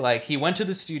 Apparently, like he went to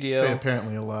the studio. Say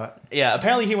apparently a lot. Yeah,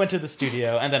 apparently he went to the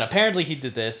studio, and then apparently he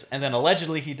did this, and then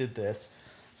allegedly he did this.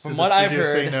 From Did what the I've studio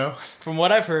say heard, no? from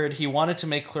what I've heard, he wanted to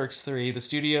make Clerks 3. The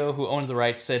studio who owned the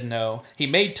rights said no. He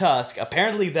made Tusk.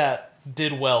 Apparently that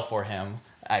did well for him,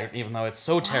 even though it's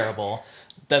so terrible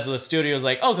that the studio was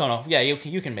like, "Oh no, yeah,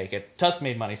 you can make it." Tusk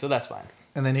made money, so that's fine.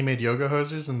 And then he made Yoga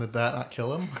Hosers, and did that not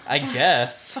kill him? I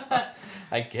guess.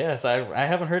 I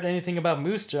haven't heard anything about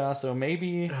Moose Jaw, so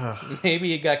maybe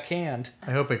it got canned.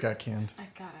 I hope it got canned. I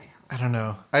God, I hope. I don't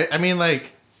know. I mean,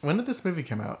 like, when did this movie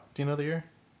come out? Do you know the year?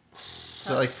 Is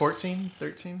it like 14,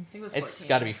 13? I think it was 14. It's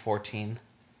got to be 14.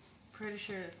 Pretty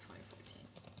sure it's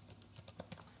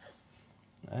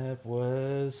 2014. It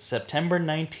was September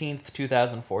 19th,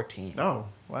 2014. Oh,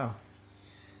 wow.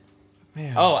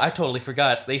 Man. Oh, I totally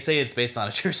forgot. They say it's based on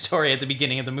a true story at the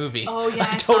beginning of the movie. Oh, yeah,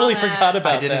 I saw totally that. forgot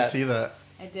about I didn't that. see that.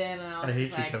 I did, and I I was hate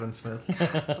just you, like, Kevin Smith.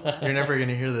 bless You're it. never going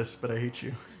to hear this, but I hate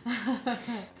you.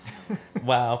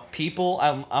 Wow, people,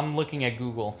 I'm looking at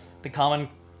Google. The common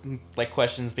like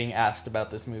questions being asked about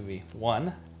this movie.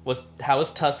 1 was how is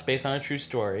Tusk based on a true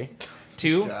story?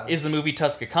 2, God. is the movie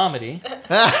Tusk a comedy?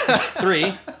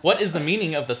 3, what is the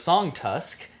meaning of the song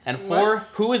Tusk? And 4, What?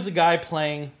 who is the guy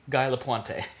playing Guy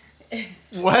Lapointe?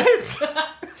 What?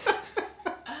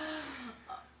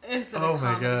 It's Oh a my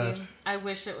comedy. God. I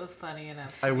wish it was funny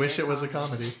enough. I wish it was a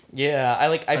comedy. Yeah,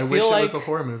 I I feel wish like it was a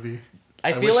horror movie.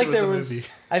 I wish feel like it was there a was. movie.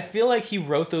 I feel like he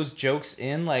wrote those jokes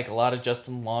in like a lot of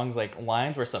Justin Long's like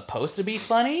lines were supposed to be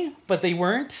funny, but they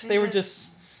weren't. They were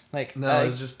just like No, it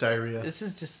was just diarrhea. this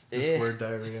is just Word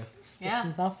diarrhea. Yeah,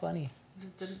 It's not funny.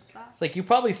 just didn't stop. It's like you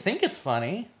probably think it's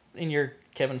funny in your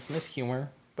Kevin Smith humor,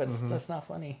 but it's Mm-hmm. just not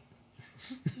funny. It's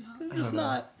I just don't know.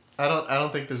 not. I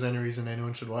don't think there's any reason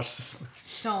anyone should watch this.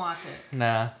 Don't watch it.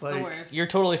 Nah, It's Like, the worst. you're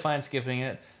totally fine skipping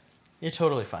it. You're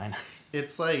totally fine.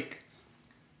 It's like,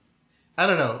 I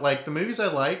don't know. Like the movies I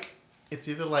like, it's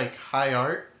either like high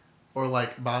art or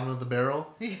like bottom of the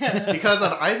barrel. Yeah. Because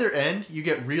on either end, you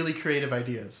get really creative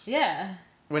ideas. Yeah.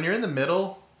 When you're in the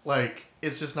middle, like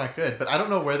it's just not good. But I don't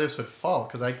know where this would fall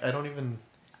because I don't even.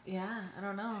 Yeah. I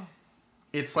don't know.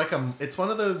 It's like it's one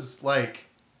of those like,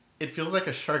 it feels like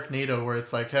a Sharknado where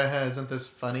it's like, haha, isn't this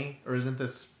funny or isn't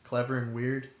this clever and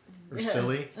weird or Yeah.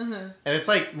 silly? And it's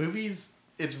like movies.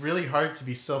 It's really hard to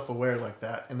be self-aware like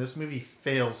that, and this movie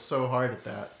fails so hard at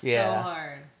that. Yeah. So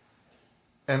hard.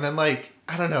 And then like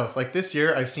I don't know, like this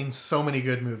year I've seen so many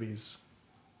good movies,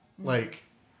 like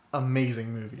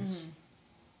amazing movies,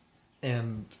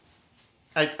 and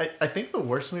I think the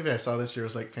worst movie I saw this year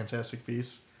was like Fantastic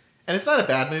Beasts, and it's not a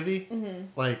bad movie.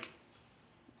 Like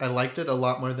I liked it a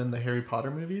lot more than the Harry Potter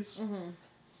movies.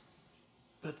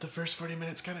 But the first 40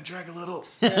 minutes kind of drag a little,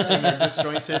 and they're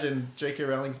disjointed, and J.K.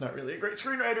 Rowling's not really a great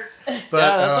screenwriter. But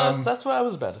Yeah, that's what I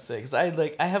was about to say. Because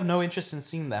I have no interest in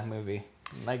seeing that movie.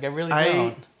 Like I really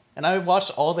don't. And I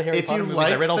watched all the Harry if Potter you movies.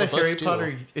 like I read all the books Harry too.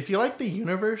 Potter, if you like the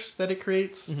universe that it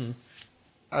creates,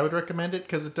 I would recommend it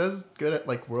because it does good at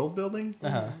like world building.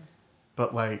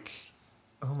 But like,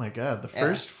 oh my god, the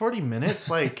first 40 minutes,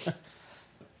 like,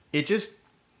 it just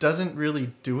doesn't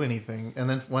really do anything, and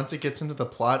then once it gets into the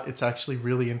plot, it's actually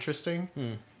really interesting,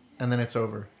 and then it's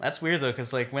over. That's weird though,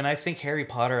 because like when I think Harry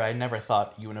Potter, I never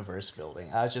thought universe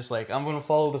building. I was just like, I'm gonna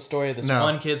follow the story of this No.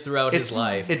 one kid throughout his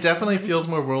life. It definitely feels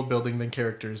more world building than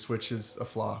characters, which is a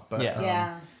flaw. But Yeah.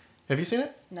 Yeah. have you seen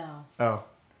it? No. Oh,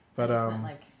 but I just meant,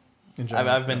 like, in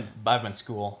general, I've been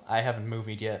school. I haven't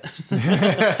movied yet.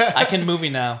 I can movie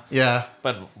now, yeah.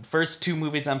 but first two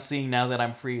movies I'm seeing now that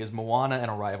I'm free is Moana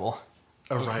and Arrival.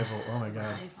 Arrival. Oh my god.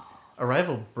 Arrival.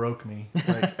 Arrival broke me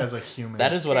like as a human.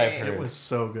 That is what I've Great. heard. It was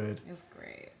so good. It was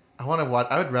great. I want to watch.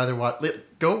 I would rather watch.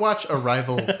 Go watch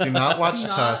Arrival. Do not watch Do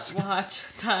not Tusk. watch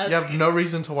Tusk. You have no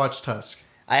reason to watch Tusk.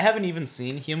 I haven't even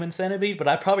seen Human Centipede, but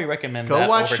I probably recommend Go that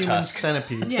watch over Human Tusk.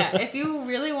 Centipede. Yeah, if you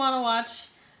really want to watch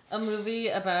a movie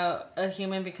about a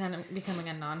human becoming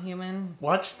a non-human,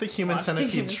 Watch the Human watch the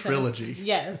Centipede Human trilogy. Centipede.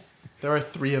 Yes. There are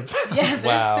 3 of them. Yeah, there's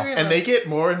Wow. 3 of And them. they get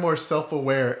more and more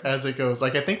self-aware as it goes.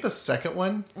 Like I think the second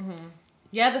one,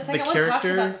 Yeah, the second one talks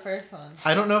character- about the first one.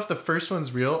 I don't know if the first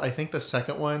one's real. I think the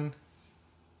second one,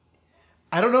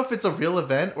 I don't know if it's a real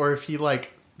event or if he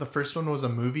like the first one was a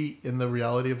movie in the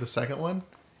reality of the second one.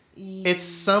 It's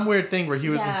some weird thing where he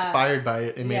was Yeah. inspired by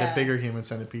it and made a Yeah. bigger Human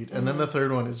Centipede. And then the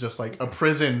third one is just like a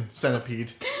prison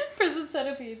centipede. Prison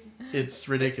Centipede. It's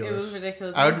ridiculous. It was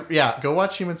ridiculous. I would, yeah, go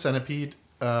watch Human Centipede.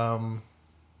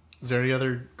 Is there any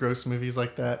other gross movies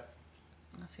like that?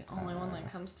 That's the only one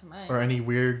that comes to mind. Or any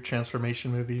weird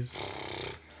transformation movies?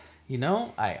 You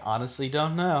know, I honestly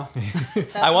don't know.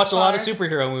 That's I watch as a lot of far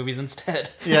superhero movies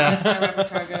instead. Yeah. as my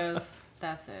repertoire goes.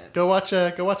 That's it. Go watch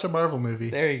a Marvel movie.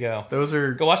 There you go. Those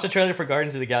are Go watch the trailer for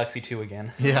Guardians of the Galaxy 2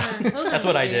 again. yeah. Those are That's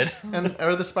what I movies. did. And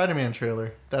or the Spider-Man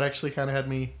trailer. That actually kind of had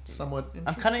me somewhat I'm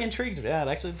interested. kind of intrigued. Yeah, it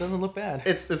actually doesn't look bad.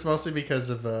 It's mostly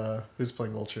because of who's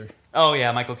playing Vulture. Oh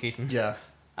yeah, Michael Keaton. Yeah.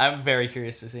 I'm very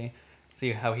curious to see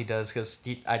how he does because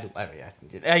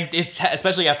it's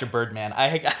especially after Birdman. I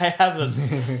have a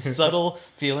subtle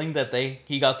feeling that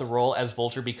he got the role as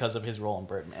Vulture because of his role in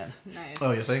Birdman. Nice. Oh,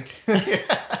 you think?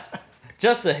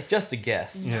 Just a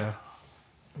guess. Yeah.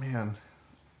 Man.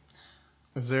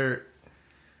 Is there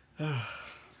I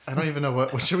don't even know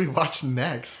what should we watch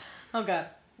next? Oh god.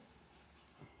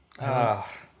 I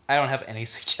don't have any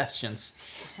suggestions.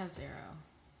 I have 0.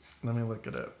 Let me look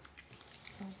it up.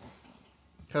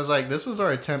 Cuz like this was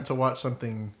our attempt to watch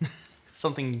something.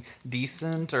 Something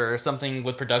decent or something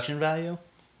with production value.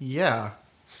 Yeah.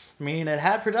 I mean, it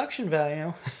had production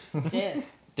value. Did.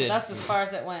 Did. That's as far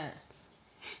as it went.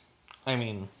 I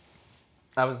mean,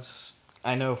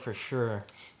 I know for sure.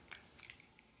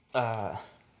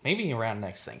 Maybe around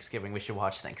next Thanksgiving we should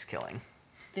watch Thanksgiving.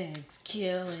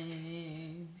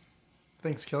 Thanksgiving.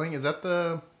 Thanksgiving, is that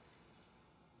the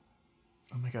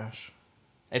Oh my gosh.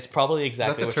 It's probably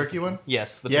exactly the what you're turkey one? thinking.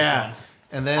 Yes, the Yeah. turkey one.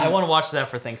 And then I want to watch that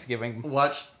for Thanksgiving.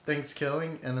 watch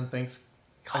Thanksgiving and then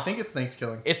I think it's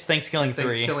Thanksgiving. It's Thanksgiving 3.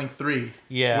 Thanksgiving 3.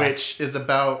 Yeah. Which is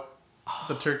about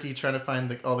the turkey trying to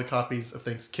find all the copies of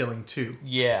Thanksgiving 2.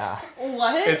 Yeah.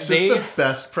 What? It's just the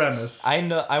best premise. I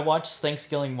know. I watched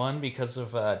Thanksgiving 1 because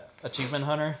of Achievement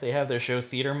Hunter. They have their show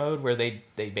Theater Mode where they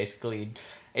basically...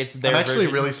 It's their I'm actually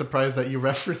version. really surprised that you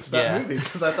referenced that Yeah. movie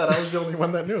because I thought I was the only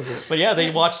one that knew of it. But yeah,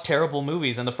 they watched terrible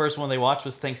movies, and the first one they watched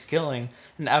was Thanksgiving.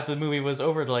 And after the movie was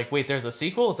over, they're like, "Wait, there's a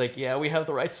sequel?" It's like, "Yeah, we have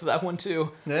the rights to that one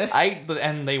too." Yeah.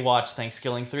 And they watched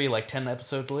Thanksgiving 3 like 10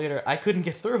 episodes later. I couldn't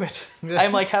get through it. Yeah.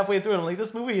 I'm like halfway through it. I'm like,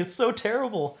 this movie is so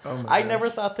terrible. Oh my I gosh. never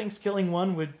thought Thanksgiving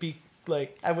 1 would be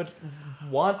like I would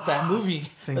want that movie.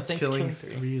 The Thanksgiving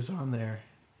 3 is on there.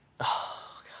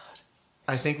 Oh god.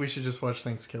 I think we should just watch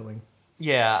Thanksgiving.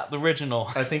 Yeah, the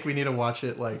original. I think we need to watch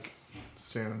it like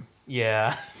soon.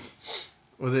 Yeah.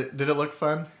 Did it look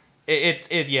fun?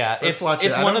 Yeah. Let's watch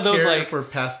it's it. one I of don't those care like if we're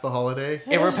past the holiday.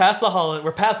 we're past the holiday.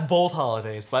 We're past both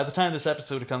holidays. By the time this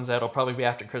episode comes out, it'll probably be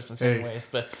after Christmas Hey. anyways.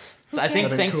 But I think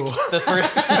That ain't cool.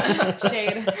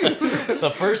 Shade.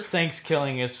 the first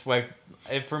Thanksgiving is like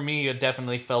for me. It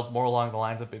definitely felt more along the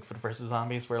lines of Bigfoot versus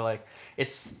Zombies, where like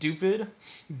it's stupid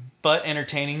but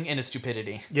entertaining in its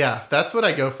stupidity. Yeah, that's what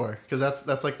I go for because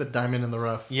that's like the diamond in the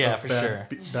rough. Yeah, of for bad, sure.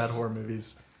 Bad horror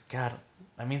movies. God,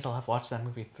 that means I'll have watched that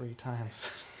movie 3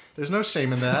 times. There's no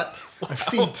shame in that. I've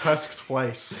seen Tusk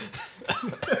twice.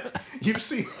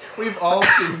 We've all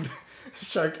seen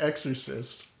Shark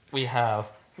Exorcist. We have.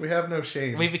 We have no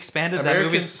shame. We've expanded that American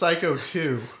movie's. Psycho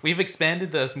 2. We've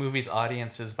expanded those movies'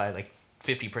 audiences by like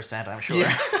 50%. I'm sure.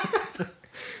 Yeah.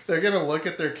 They're gonna look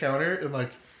at their counter and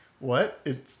like, what?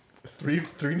 It's three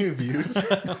new views.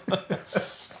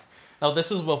 Now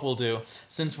this is what we'll do.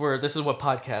 This is what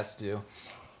podcasts do.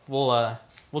 We'll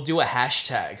do a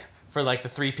hashtag for like the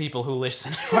 3 people who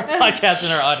listen to our podcast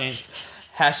in our audience.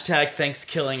 Hashtag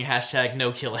Thanksgiving. Hashtag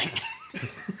no killing.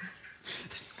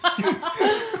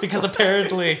 Because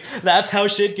apparently that's how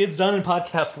shit gets done in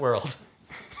podcast world.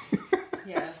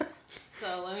 Yes.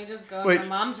 So let me just go Wait. in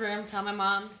my mom's room, tell my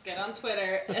mom, get on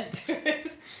Twitter, and do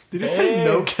it. Did you say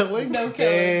no killing? No killing.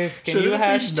 Dave, can Should you it be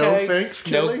hashtag no thanks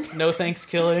killing? No thanks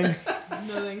killing.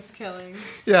 No thanks killing.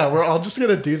 Yeah, we're all just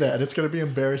gonna do that. It's gonna be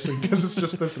embarrassing because it's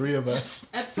just the 3 of us.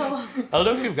 That's so. I don't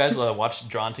know if you guys watched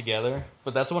Drawn Together,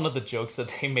 but that's one of the jokes that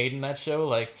they made in that show.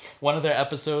 Like, one of their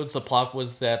episodes, the plot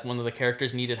was that one of the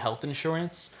characters needed health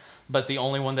insurance, but the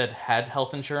only one that had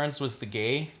health insurance was the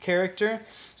gay character.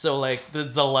 So, like, the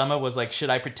dilemma was, like, should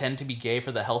I pretend to be gay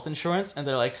for the health insurance? And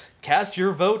they're like, cast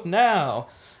your vote now.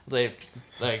 Like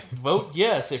vote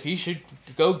yes if he should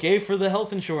go gay for the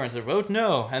health insurance, or vote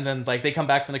no. And then, like, they come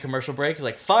back from the commercial break,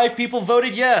 like, 5 people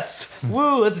voted yes.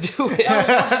 Woo, let's do it.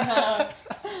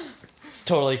 It's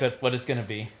totally good what it's gonna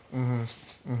be. That's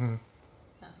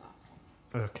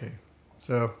awful. Okay,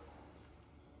 so.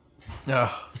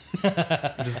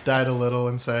 I just died a little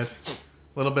inside.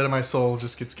 A little bit of my soul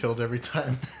just gets killed every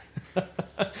time.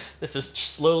 This is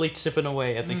slowly chipping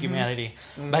away at the humanity.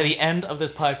 By the end of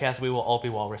this podcast, we will all be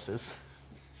walruses.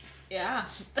 Yeah.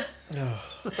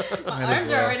 Might My as arms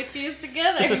well. are already fused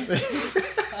together.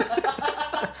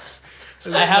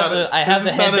 I have the This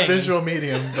is not a headbang. visual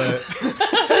medium, but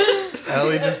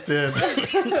Allie just did a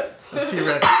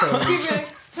T-Rex pose.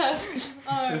 T-Rex tusk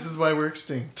arm. This is why we're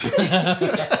extinct.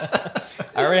 I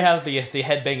already have the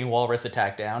headbanging walrus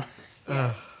attack down.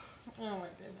 Ugh. Oh my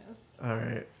goodness. All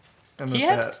right. And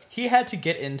with He had to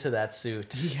get into that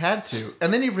suit. he had to,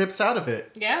 and then he rips out of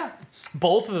it. Yeah.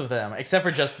 Both of them, except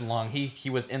for Justin Long, he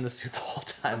was in the suit the whole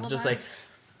time. The whole Just time. like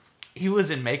he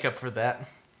was in makeup for that.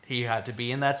 He had to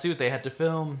be in that suit. They had to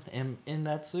film him in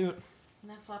that suit.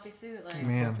 And that floppy suit, like,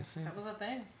 Man, that was a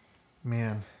thing.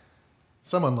 man,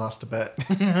 someone lost a bet.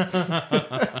 All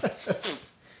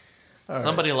right.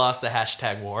 Somebody lost a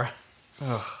hashtag war.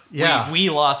 Ugh. Yeah, we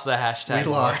lost the hashtag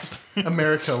we war. lost.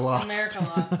 America lost. America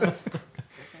lost us. Freaking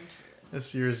true.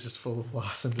 This year is just full of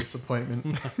loss and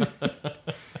disappointment.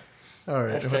 All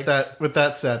right. and Hashtags. with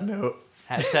that sad note,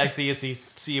 Hashtag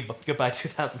see you goodbye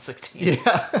 2016.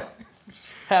 yeah,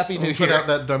 Happy New we'll put Year. out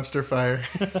that dumpster fire.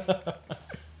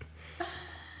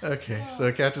 Okay,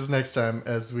 so catch us next time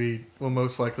as we will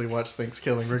most likely watch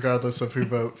Thanksgiving, regardless of who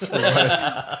votes for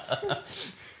what.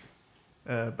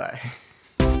 Bye.